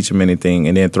going to teach him anything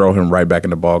and then throw him right back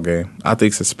in the ball game. I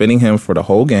think suspending him for the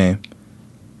whole game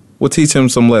will teach him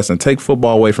some lesson. Take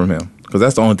football away from him, because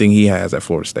that's the only thing he has at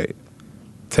Florida State.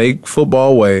 Take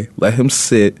football away, let him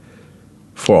sit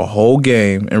for a whole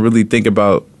game and really think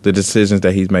about the decisions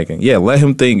that he's making. Yeah, let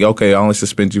him think, okay, I only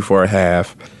suspend you for a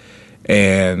half,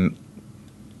 and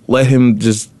let him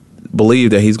just believe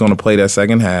that he's going to play that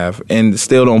second half and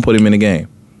still don't put him in the game.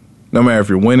 No matter if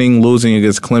you're winning, losing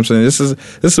against Clemson, this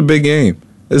is a big game.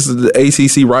 This is the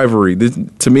ACC rivalry.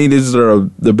 To me, these are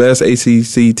the best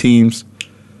ACC teams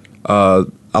I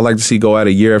like to see go at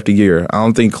it year after year. I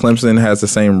don't think Clemson has the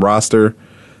same roster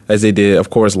as they did, of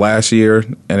course, last year,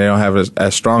 and they don't have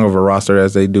as strong of a roster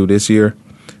as they do this year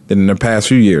than in the past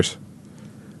few years.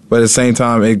 But at the same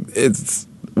time, it's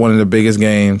one of the biggest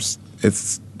games.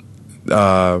 It's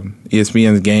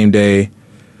ESPN's game day.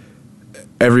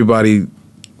 Everybody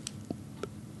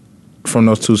from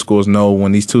those two schools know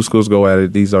when these two schools go at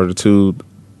it, these are the two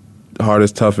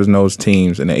hardest, toughest nosed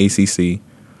teams in the ACC,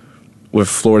 with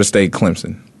Florida State,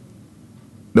 Clemson.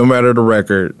 No matter the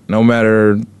record, no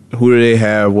matter who do they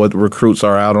have, what recruits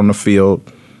are out on the field,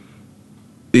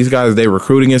 these guys, they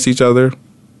recruit against each other.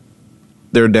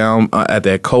 They're down at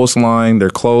that coastline. They're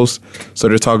close, so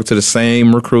they're talking to the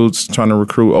same recruits, trying to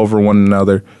recruit over one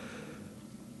another.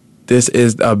 This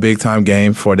is a big-time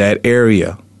game for that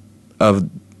area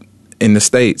in the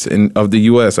States and of the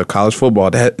U.S. of college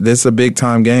football. This is a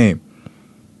big-time game.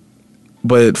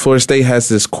 But Florida State has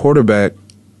this quarterback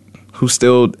who's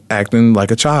still acting like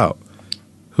a child,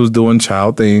 who's doing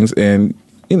child things. And,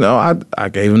 I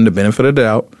gave him the benefit of the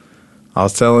doubt. I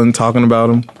was talking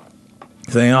about him,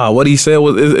 saying, what he said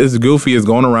is goofy. It's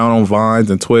going around on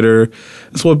Vines and Twitter.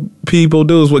 It's what people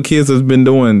do. It's what kids have been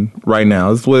doing right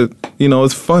now. It's what,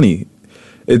 it's funny.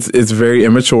 It's very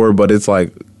immature, but it's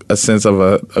like a sense of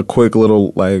a quick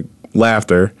little, like,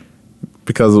 laughter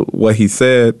because of what he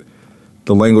said.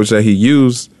 The language that he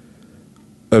used,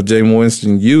 of Jameis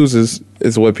Winston uses,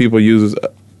 is what people use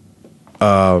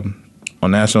on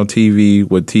national TV,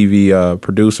 with TV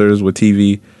producers, with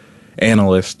TV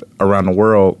analysts around the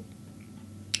world.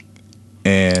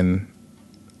 And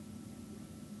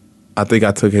I think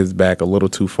I took his back a little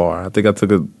too far. I think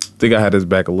I had his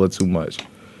back a little too much,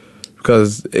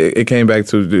 because it came back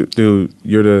to, dude,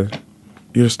 you're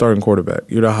the starting quarterback.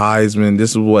 You're the Heisman.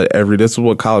 This is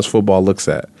what college football looks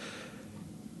at.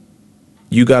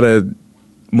 You got to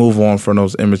move on from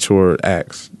those immature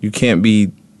acts. You can't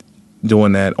be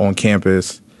doing that on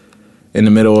campus in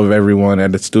the middle of everyone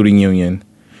at the student union.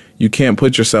 You can't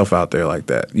put yourself out there like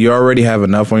that. You already have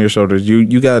enough on your shoulders.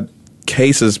 You got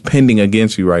cases pending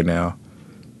against you right now.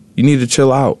 You need to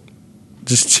chill out.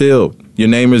 Just chill. Your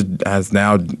name has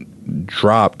now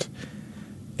dropped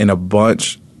in a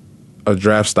bunch of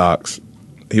draft stocks.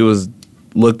 He was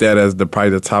looked at as probably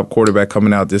the top quarterback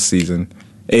coming out this season.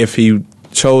 If he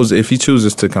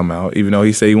chooses to come out, even though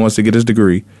he said he wants to get his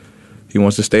degree, he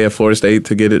wants to stay at Florida State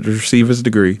to receive his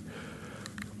degree.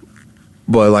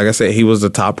 But like I said, he was the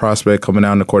top prospect coming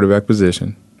out in the quarterback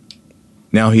position.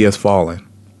 Now he has fallen,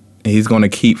 and he's going to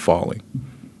keep falling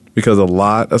because a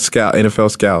lot of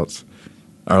NFL scouts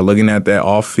are looking at that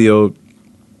off-field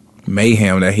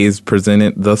mayhem that he's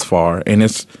presented thus far in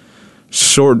his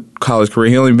short college career.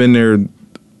 He only been there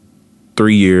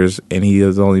 3 years, and he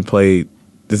has only played.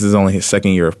 This is only his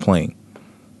second year of playing,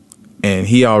 and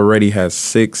he already has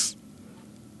 6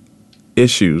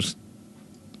 issues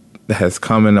that has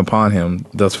come in upon him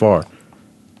thus far.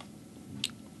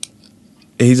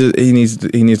 He needs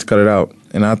to cut it out,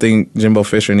 and I think Jimbo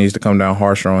Fisher needs to come down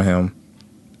harsher on him.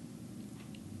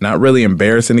 Not really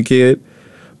embarrassing the kid,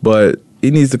 but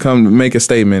he needs to come make a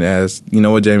statement as, you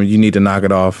know what, Jamie, you need to knock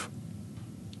it off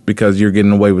because you're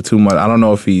getting away with too much. I don't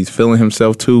know if he's feeling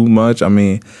himself too much. I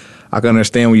mean, I can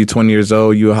understand when you're 20 years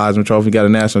old, you're a Heisman Trophy, got a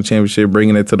national championship,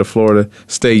 bringing it to the Florida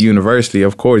State University.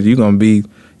 Of course, you're going to be,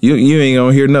 you ain't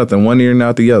going to hear nothing, one ear and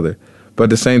out the other. But at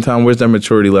the same time, where's that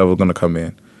maturity level going to come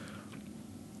in?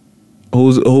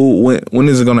 When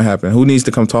is it going to happen? Who needs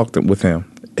to come talk with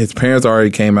him? His parents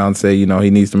already came out and said, you know, he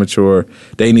needs to mature.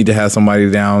 They need to have somebody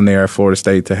down there at Florida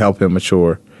State to help him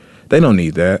mature. They don't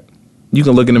need that. You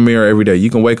can look in the mirror every day. You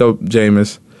can wake up,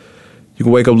 Jameis. You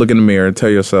can wake up, look in the mirror, and tell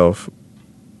yourself,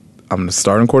 I'm the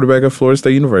starting quarterback at Florida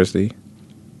State University.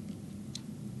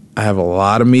 I have a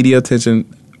lot of media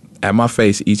attention at my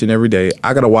face each and every day.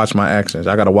 I got to watch my actions.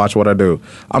 I got to watch what I do.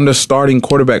 I'm the starting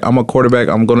quarterback. I'm a quarterback.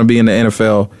 I'm going to be in the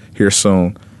NFL here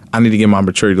soon. I need to get my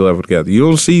maturity level together. You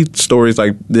don't see stories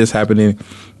like this happening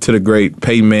to the great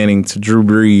Peyton Manning, to Drew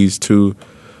Brees, to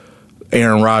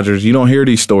Aaron Rodgers. You don't hear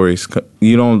these stories.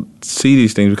 You don't see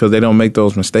these things because they don't make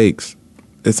those mistakes.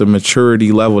 It's a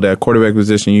maturity level. That quarterback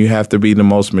position, you have to be the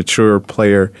most mature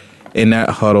player in that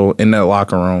huddle, in that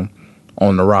locker room,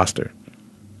 on the roster.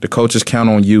 The coaches count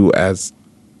on you as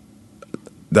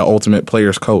the ultimate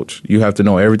player's coach. You have to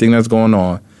know everything that's going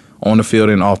on the field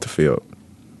and off the field.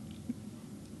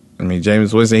 I mean,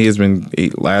 Jameis Winston,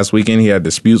 last weekend he had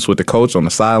disputes with the coach on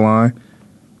the sideline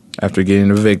after getting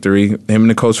the victory. Him and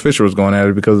the coach Fisher was going at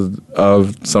it because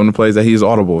of some of the plays that he's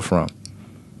audible from.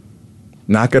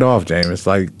 Knock it off, Jameis.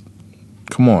 Like,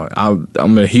 come on.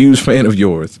 I'm a huge fan of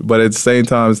yours, but at the same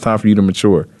time, it's time for you to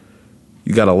mature.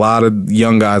 You got a lot of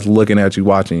young guys looking at you,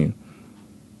 watching you.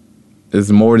 It's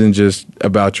more than just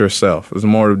about yourself. It's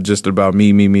more just about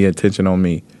me, attention on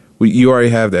me. You already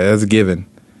have that. That's a given.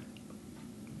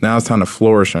 Now it's time to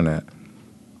flourish on that.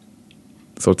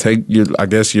 So take your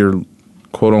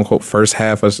quote-unquote first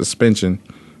half of suspension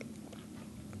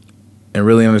and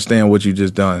really understand what you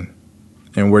just done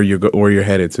and where you're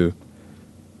headed to.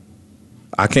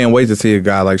 I can't wait to see a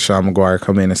guy like Sean McGuire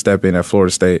come in and step in at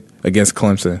Florida State against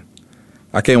Clemson.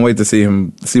 I can't wait to see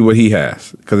what he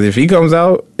has. Because if he comes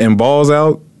out and balls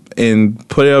out and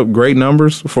put up great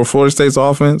numbers for Florida State's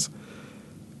offense,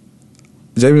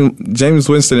 Jameis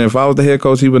Winston, if I was the head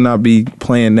coach, he would not be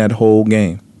playing that whole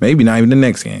game. Maybe not even the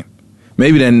next game.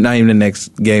 Maybe then not even the next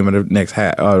game of the next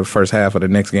first half of the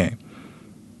next game.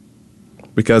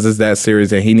 Because it's that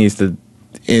serious and he needs to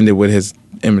end it with his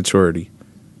immaturity.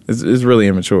 It's really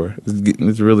immature.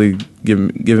 It's really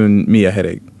giving me a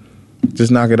headache.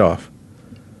 Just knock it off.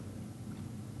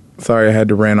 Sorry I had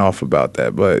to rant off about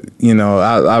that, but, you know,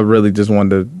 I really just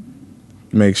wanted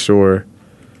to make sure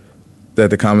that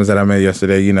the comments that I made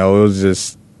yesterday, you know, it was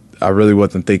just, I really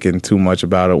wasn't thinking too much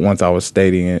about it once I was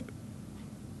stating it.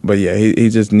 But, yeah, he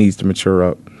just needs to mature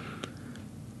up.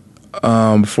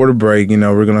 Before the break, you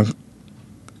know, we're going to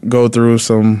go through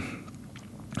some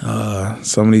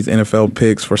of these NFL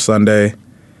picks for Sunday.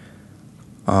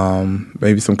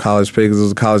 Maybe some college picks. It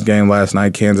was a college game last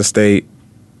night. Kansas State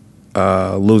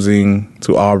losing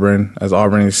to Auburn as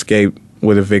Auburn escaped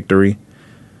with a victory.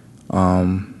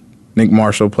 Nick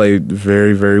Marshall played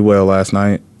very, very well last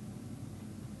night,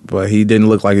 but he didn't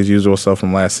look like his usual self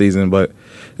from last season. But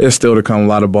there's still to come. A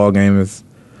lot of ball games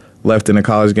left in the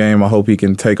college game. I hope he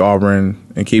can take Auburn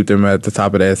and keep them at the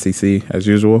top of the SEC as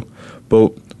usual.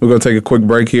 But we're going to take a quick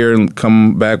break here and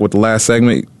come back with the last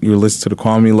segment. You're listening to the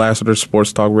Kwamie Lassiter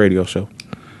Sports Talk Radio Show.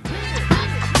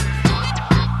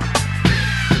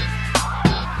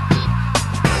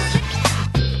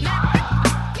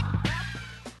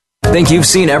 Think you've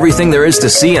seen everything there is to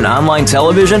see in online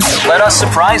television? Let us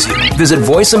surprise you. Visit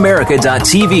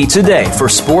voiceamerica.tv today for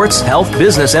sports, health,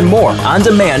 business, and more on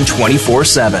demand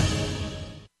 24/7.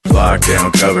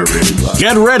 Lockdown coverage.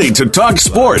 Get ready to talk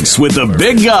sports with the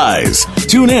big guys.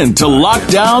 Tune in to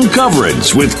Lockdown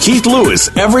Coverage with Keith Lewis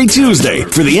every Tuesday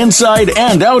for the inside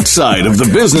and outside of the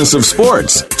business of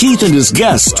sports. Keith and his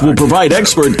guests will provide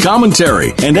expert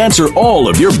commentary and answer all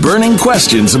of your burning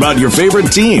questions about your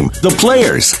favorite team, the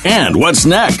players, and what's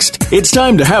next. It's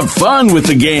time to have fun with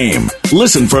the game.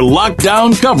 Listen for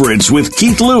Lockdown Coverage with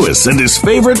Keith Lewis and his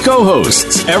favorite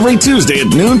co-hosts every Tuesday at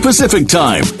noon Pacific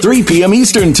Time, 3 p.m.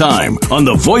 Eastern Time on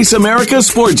the Voice America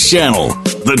Sports Channel.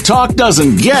 The talk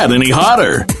doesn't get any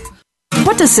hotter.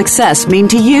 What does success mean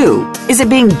to you? Is it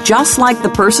being just like the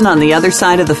person on the other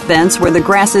side of the fence where the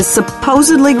grass is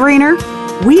supposedly greener?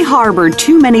 We harbor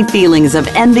too many feelings of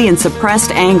envy and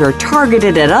suppressed anger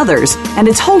targeted at others, and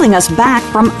it's holding us back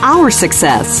from our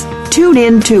success. Tune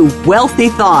in to Wealthy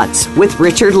Thoughts with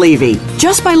Richard Levy.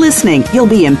 Just by listening, you'll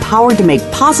be empowered to make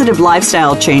positive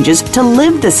lifestyle changes to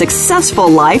live the successful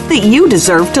life that you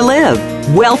deserve to live.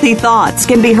 Wealthy Thoughts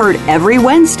can be heard every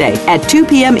Wednesday at 2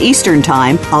 p.m. Eastern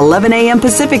Time, 11 a.m.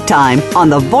 Pacific Time on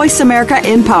the Voice America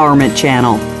Empowerment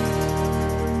Channel.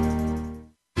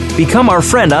 Become our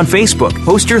friend on Facebook.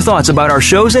 Post your thoughts about our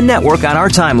shows and network on our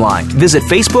timeline. Visit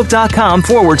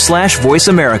facebook.com/Voice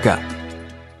America.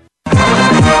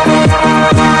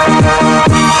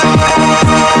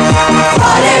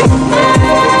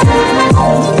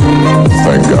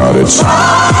 Thank God it's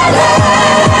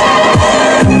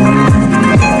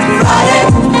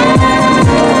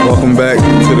Welcome back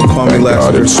to the Kwamie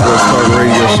Lassiter Sports Talk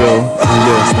Radio Show. And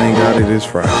yes, thank God it is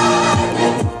Friday.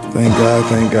 Thank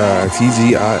God.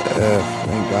 TGIF.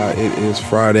 Thank God it is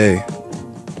Friday.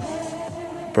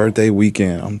 Birthday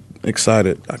weekend. I'm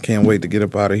excited. I can't wait to get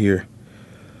up out of here.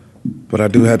 But I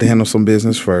do have to handle some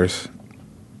business first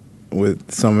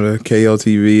with some of the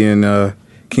KLTV and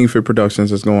Kingfit Productions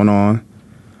that's going on.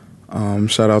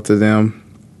 Shout out to them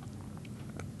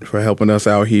for helping us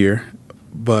out here.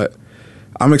 But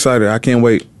I'm excited. I can't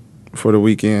wait for the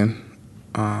weekend.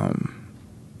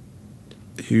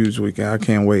 Huge weekend. I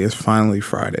can't wait. It's finally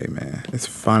Friday, man. It's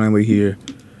finally here.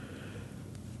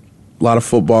 A lot of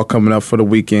football coming up for the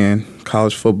weekend.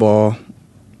 College football.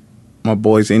 My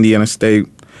boys, Indiana State.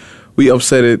 We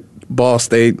upsetted Ball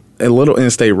State, a little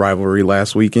in-state rivalry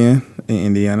last weekend in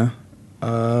Indiana.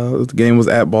 The game was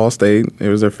at Ball State. It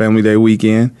was their family day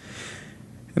weekend.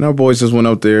 And our boys just went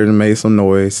up there and made some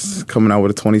noise, coming out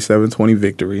with a 27-20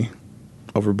 victory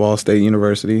over Ball State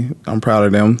University. I'm proud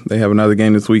of them. They have another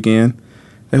game this weekend.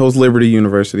 They host Liberty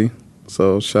University.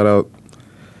 So shout out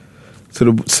to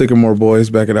the Sycamore boys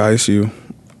back at ISU.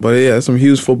 But yeah, some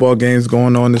huge football games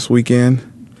going on this weekend.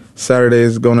 Saturday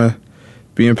is going to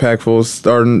be impactful,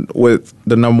 starting with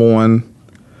the number 1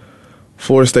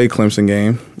 Florida State Clemson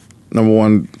game. Number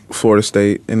 1 Florida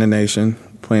State in the nation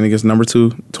playing against number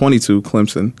 22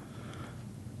 Clemson.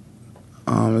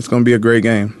 It's going to be a great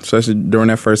game, especially during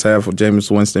that first half with Jameis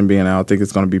Winston being out. I think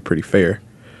it's going to be pretty fair.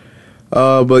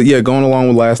 But yeah, going along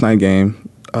with last night's game,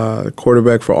 the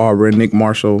quarterback for Auburn, Nick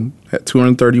Marshall, had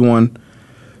 231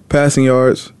 passing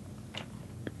yards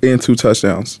and 2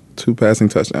 passing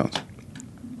touchdowns.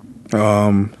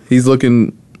 He's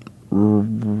looking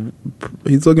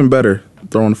better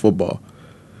throwing the football.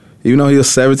 Even though he was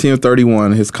 17 of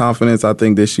 31, his confidence, I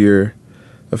think, this year,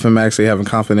 of him actually having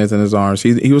confidence in his arms,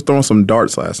 he was throwing some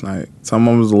darts last night. Some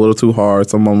of them was a little too hard.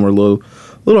 Some of them were a little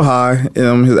high.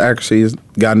 His accuracy has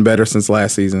gotten better since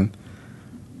last season.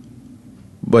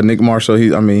 But Nick Marshall,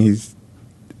 he's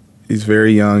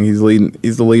very young. He's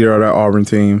the leader of that Auburn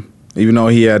team. Even though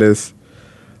he had his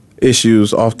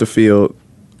issues off the field,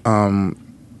 going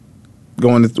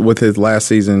with his last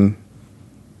season.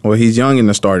 Well, he's young in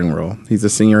the starting role. He's a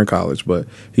senior in college, but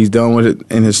he's done with it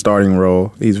in his starting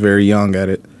role. He's very young at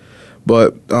it.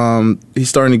 But he's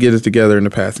starting to get it together in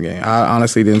the passing game. I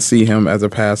honestly didn't see him as a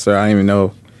passer. I didn't even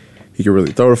know he could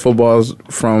really throw the footballs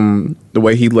from the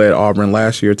way he led Auburn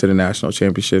last year to the national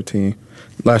championship game.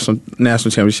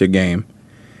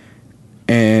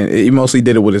 And he mostly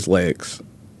did it with his legs.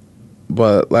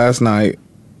 But last night,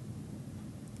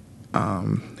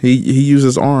 he used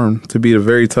his arm to beat a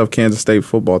very tough Kansas State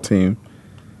football team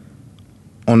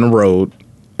on the road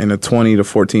in a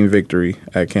 20-14 victory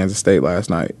at Kansas State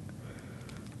last night.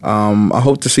 I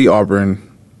hope to see Auburn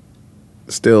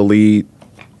still lead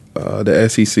the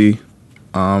SEC.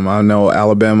 I know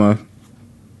Alabama,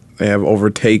 they have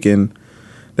overtaken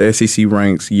the SEC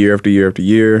ranks year after year after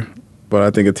year, but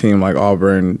I think a team like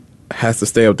Auburn has to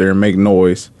stay up there and make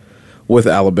noise with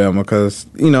Alabama because,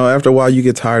 after a while you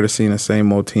get tired of seeing the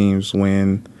same old teams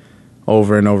win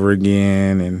over and over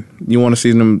again, and you want to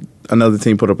see another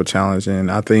team put up a challenge.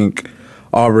 And I think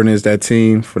Auburn is that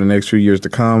team for the next few years to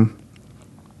come.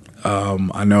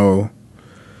 I know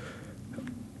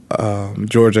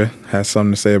Georgia has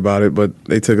something to say about it, but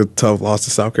they took a tough loss to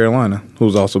South Carolina,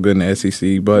 who's also good in the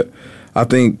SEC. But I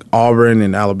think Auburn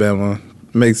and Alabama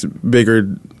makes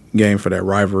bigger game for that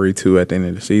rivalry, too, at the end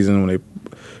of the season when they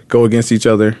go against each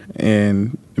other,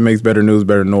 and it makes better news,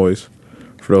 better noise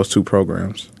for those two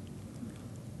programs.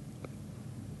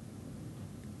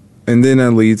 And then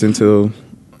that leads into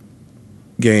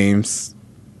games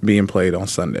being played on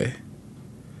Sunday.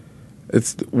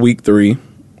 It's week 3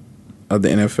 of the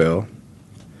NFL.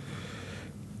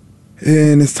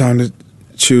 And it's time to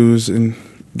choose and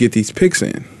get these picks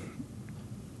in.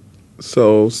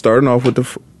 So starting off with the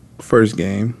first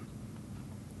game.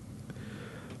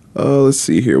 Let's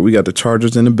see here. We got the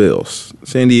Chargers and the Bills.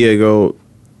 San Diego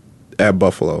at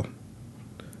Buffalo.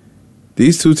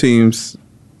 These two teams,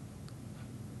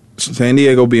 San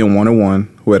Diego being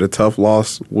 1-1, who had a tough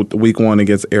loss with week 1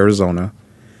 against Arizona.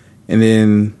 And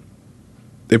then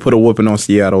they put a whooping on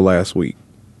Seattle last week.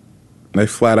 They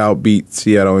flat out beat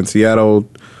Seattle. And Seattle,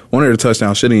 one of the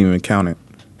touchdowns shouldn't even count it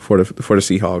for the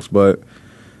Seahawks. But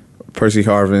Percy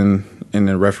Harvin and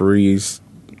the referees,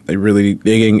 they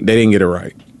didn't get it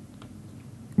right.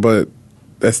 But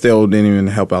that still didn't even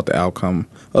help out the outcome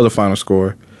of the final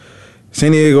score.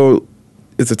 San Diego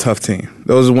is a tough team.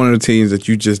 Those are one of the teams that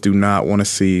you just do not want to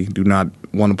see, do not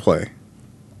want to play.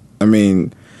 I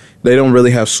mean, they don't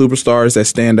really have superstars that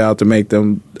stand out to make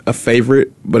them a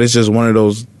favorite, but it's just one of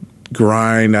those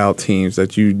grind-out teams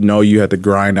that you have to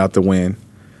grind out to win,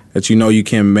 that you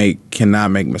cannot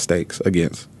make mistakes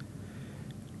against.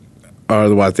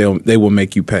 Otherwise, they will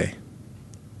make you pay.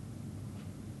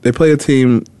 They play a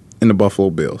team in the Buffalo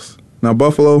Bills. Now,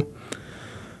 Buffalo,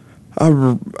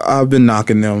 I've been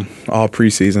knocking them all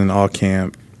preseason, all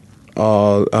camp,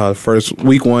 first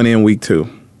week 1 and week 2.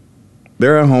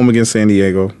 They're at home against San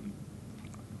Diego.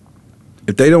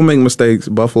 If they don't make mistakes,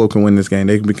 Buffalo can win this game.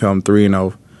 They can become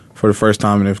 3-0 for the first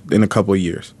time in a couple of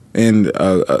years, in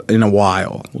a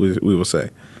while, we will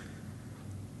say.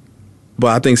 But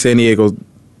I think San Diego,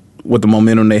 with the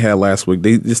momentum they had last week,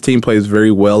 this team plays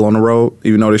very well on the road.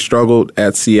 Even though they struggled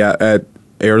at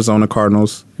Arizona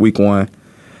Cardinals week 1,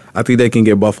 I think they can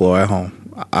get Buffalo at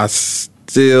home. I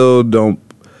still don't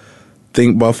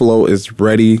think Buffalo is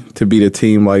ready to beat a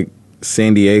team like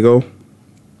San Diego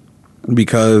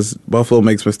because Buffalo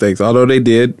makes mistakes. Although they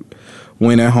did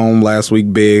win at home last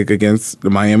week big against the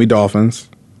Miami Dolphins.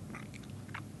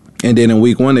 And then in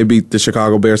week 1, they beat the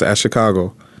Chicago Bears at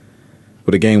Chicago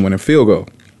with a game-winning field goal.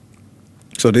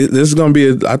 So this is going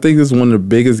to be, I think this is one of the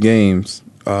biggest games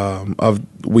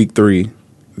of week 3.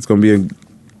 It's going to be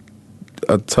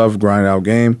a tough, grind-out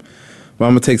game. But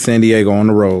I'm going to take San Diego on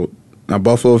the road. Now,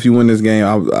 Buffalo, if you win this game,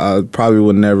 I probably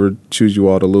would never choose you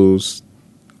all to lose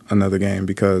another game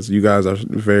because you guys are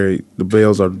the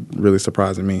Bills are really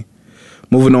surprising me.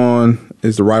 Moving on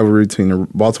is the rivalry between the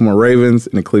Baltimore Ravens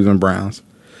and the Cleveland Browns.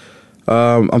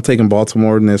 I'm taking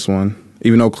Baltimore in this one.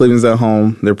 Even though Cleveland's at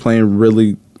home, they're playing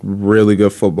really, really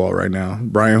good football right now.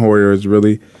 Brian Hoyer is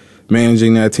really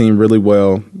managing that team really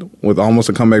well with almost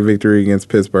a comeback victory against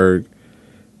Pittsburgh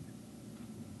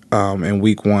in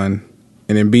week 1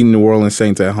 and then beating New Orleans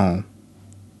Saints at home.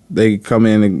 They come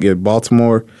in and get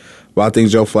Baltimore, but I think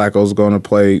Joe Flacco's going to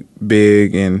play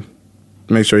big and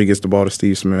make sure he gets the ball to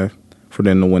Steve Smith for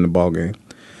them to win the ball game.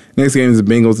 Next game is the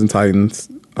Bengals and Titans.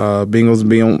 Bengals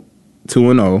being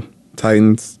 2-0.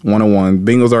 Titans 1-1.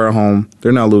 Bengals are at home.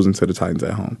 They're not losing to the Titans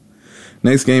at home.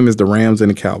 Next game is the Rams and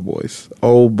the Cowboys.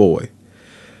 Oh, boy.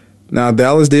 Now,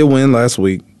 Dallas did win last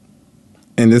week,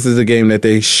 and this is a game that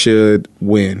they should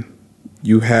win.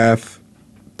 You have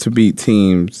to beat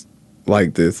teams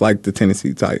like this, like the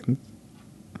Tennessee Titans.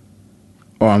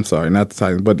 Oh, I'm sorry, not the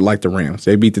Titans, but like the Rams.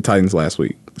 They beat the Titans last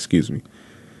week. Excuse me.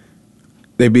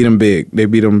 They beat them big. They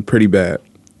beat them pretty bad.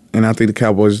 And I think the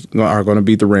Cowboys are going to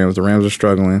beat the Rams. The Rams are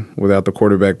struggling without the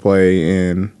quarterback play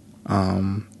and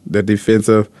the defense.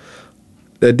 The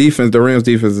Rams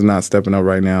defense is not stepping up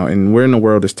right now. And where in the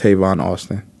world is Tavon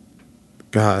Austin?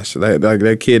 Gosh,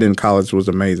 that kid in college was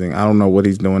amazing. I don't know what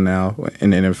he's doing now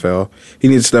in the NFL. He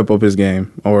needs to step up his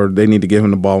game, or they need to give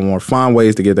him the ball more. Find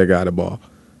ways to get that guy the ball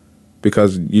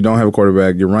because you don't have a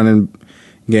quarterback. Your running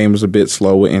game is a bit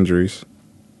slow with injuries.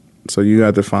 So you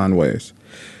got to find ways.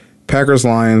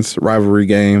 Packers-Lions rivalry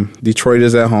game. Detroit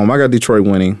is at home. I got Detroit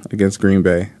winning against Green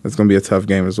Bay. That's going to be a tough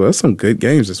game as well. There's some good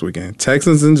games this weekend.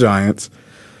 Texans and Giants.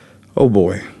 Oh,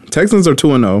 boy. Texans are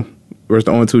 2-0 versus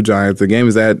the 0-2 Giants. The game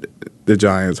is at the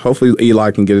Giants. Hopefully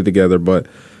Eli can get it together, but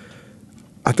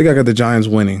I think I got the Giants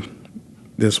winning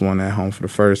this one at home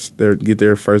for get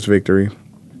their first victory.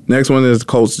 Next one is the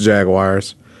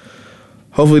Colts-Jaguars.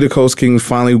 Hopefully the Colts can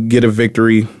finally get a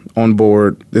victory on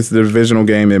board. This is the divisional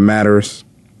game. It matters.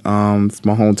 It's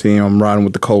my home team. I'm riding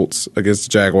with the Colts against the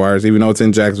Jaguars, even though it's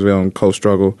in Jacksonville and Colts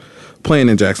struggle playing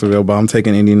in Jacksonville, but I'm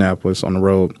taking Indianapolis on the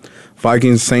road.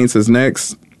 Vikings-Saints is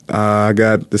next. I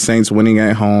got the Saints winning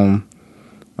at home.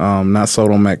 Not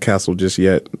sold on Matt Castle just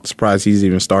yet. Surprised he's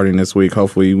even starting this week.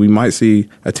 Hopefully we might see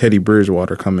a Teddy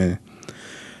Bridgewater come in.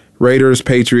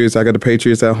 Raiders-Patriots. I got the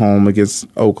Patriots at home against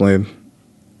Oakland.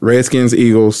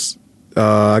 Redskins-Eagles.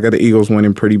 I got the Eagles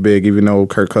winning pretty big, even though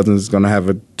Kirk Cousins is going to have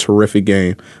a terrific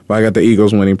game. But I got the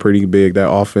Eagles winning pretty big.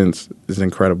 That offense is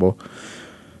incredible.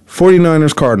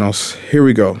 49ers-Cardinals. Here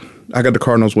we go. I got the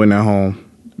Cardinals winning at home,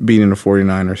 beating the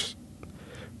 49ers.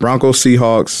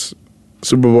 Broncos-Seahawks,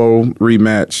 Super Bowl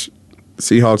rematch.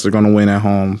 Seahawks are going to win at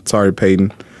home. Sorry,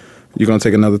 Peyton. You're going to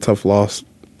take another tough loss.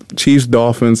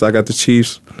 Chiefs-Dolphins. I got the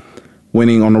Chiefs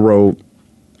winning on the road.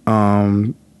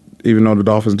 Even though the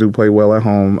Dolphins do play well at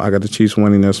home, I got the Chiefs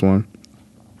winning this one.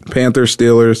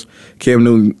 Panthers-Steelers. Cam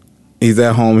Newton, he's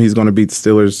at home. He's going to beat the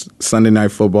Steelers Sunday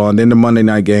Night Football. And then the Monday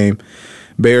night game,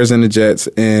 Bears and the Jets.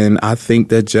 And I think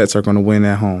that Jets are going to win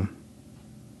at home.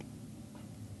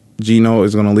 Geno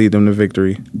is going to lead them to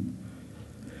victory.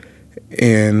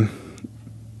 And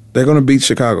they're going to beat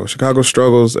Chicago. Chicago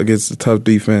struggles against a tough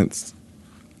defense.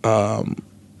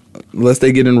 Unless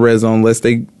they get in the red zone, unless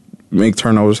they make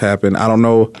turnovers happen. I don't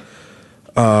know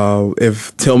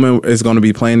if Tillman is going to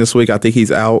be playing this week. I think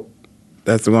he's out.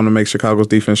 That's going to make Chicago's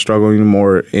defense struggle even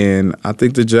more. And I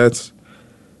think the Jets,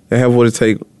 they have what it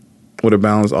takes with a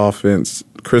balanced offense.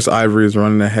 Chris Ivory is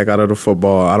running the heck out of the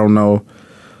football. I don't know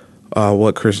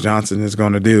what Chris Johnson is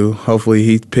going to do. Hopefully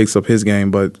he picks up his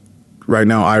game. But right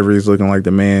now Ivory is looking like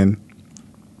the man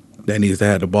that needs to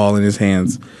have the ball in his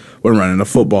hands when running the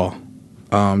football.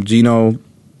 Geno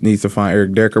needs to find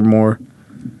Eric Decker more.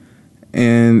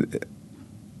 And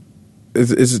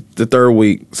it's the third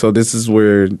week, so this is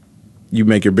where you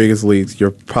make your biggest leads.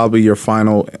 Your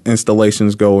final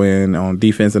installations go in on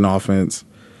defense and offense.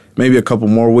 Maybe a couple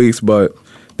more weeks, but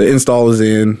the install is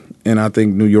in, and I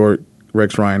think New York,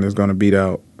 Rex Ryan is going to beat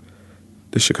out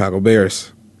the Chicago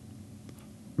Bears.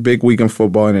 Big week in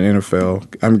football in the NFL.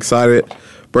 I'm excited.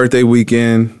 Birthday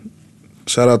weekend.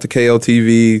 Shout out to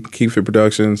KLTV, Keep Fit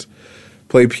Productions.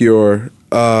 Play Pure.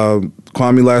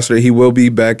 Kwamie Lassiter, he will be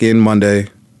back in Monday.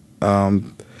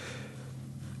 And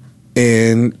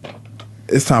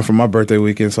it's time for my birthday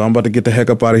weekend, so I'm about to get the heck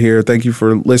up out of here. Thank you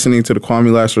for listening to the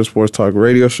Kwamie Lassiter Sports Talk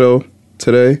Radio Show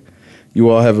today. You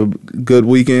all have a good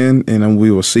weekend, and we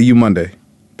will see you Monday.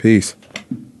 Peace.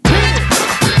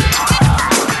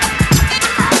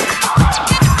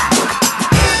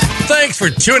 Thanks for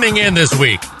tuning in this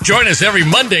week. Join us every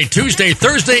Monday, Tuesday,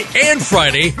 Thursday, and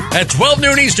Friday at 12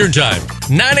 noon Eastern Time,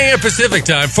 9 a.m. Pacific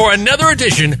Time for another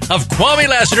edition of Kwamie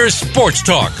Lassiter's Sports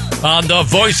Talk on the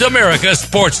Voice America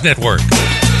Sports Network.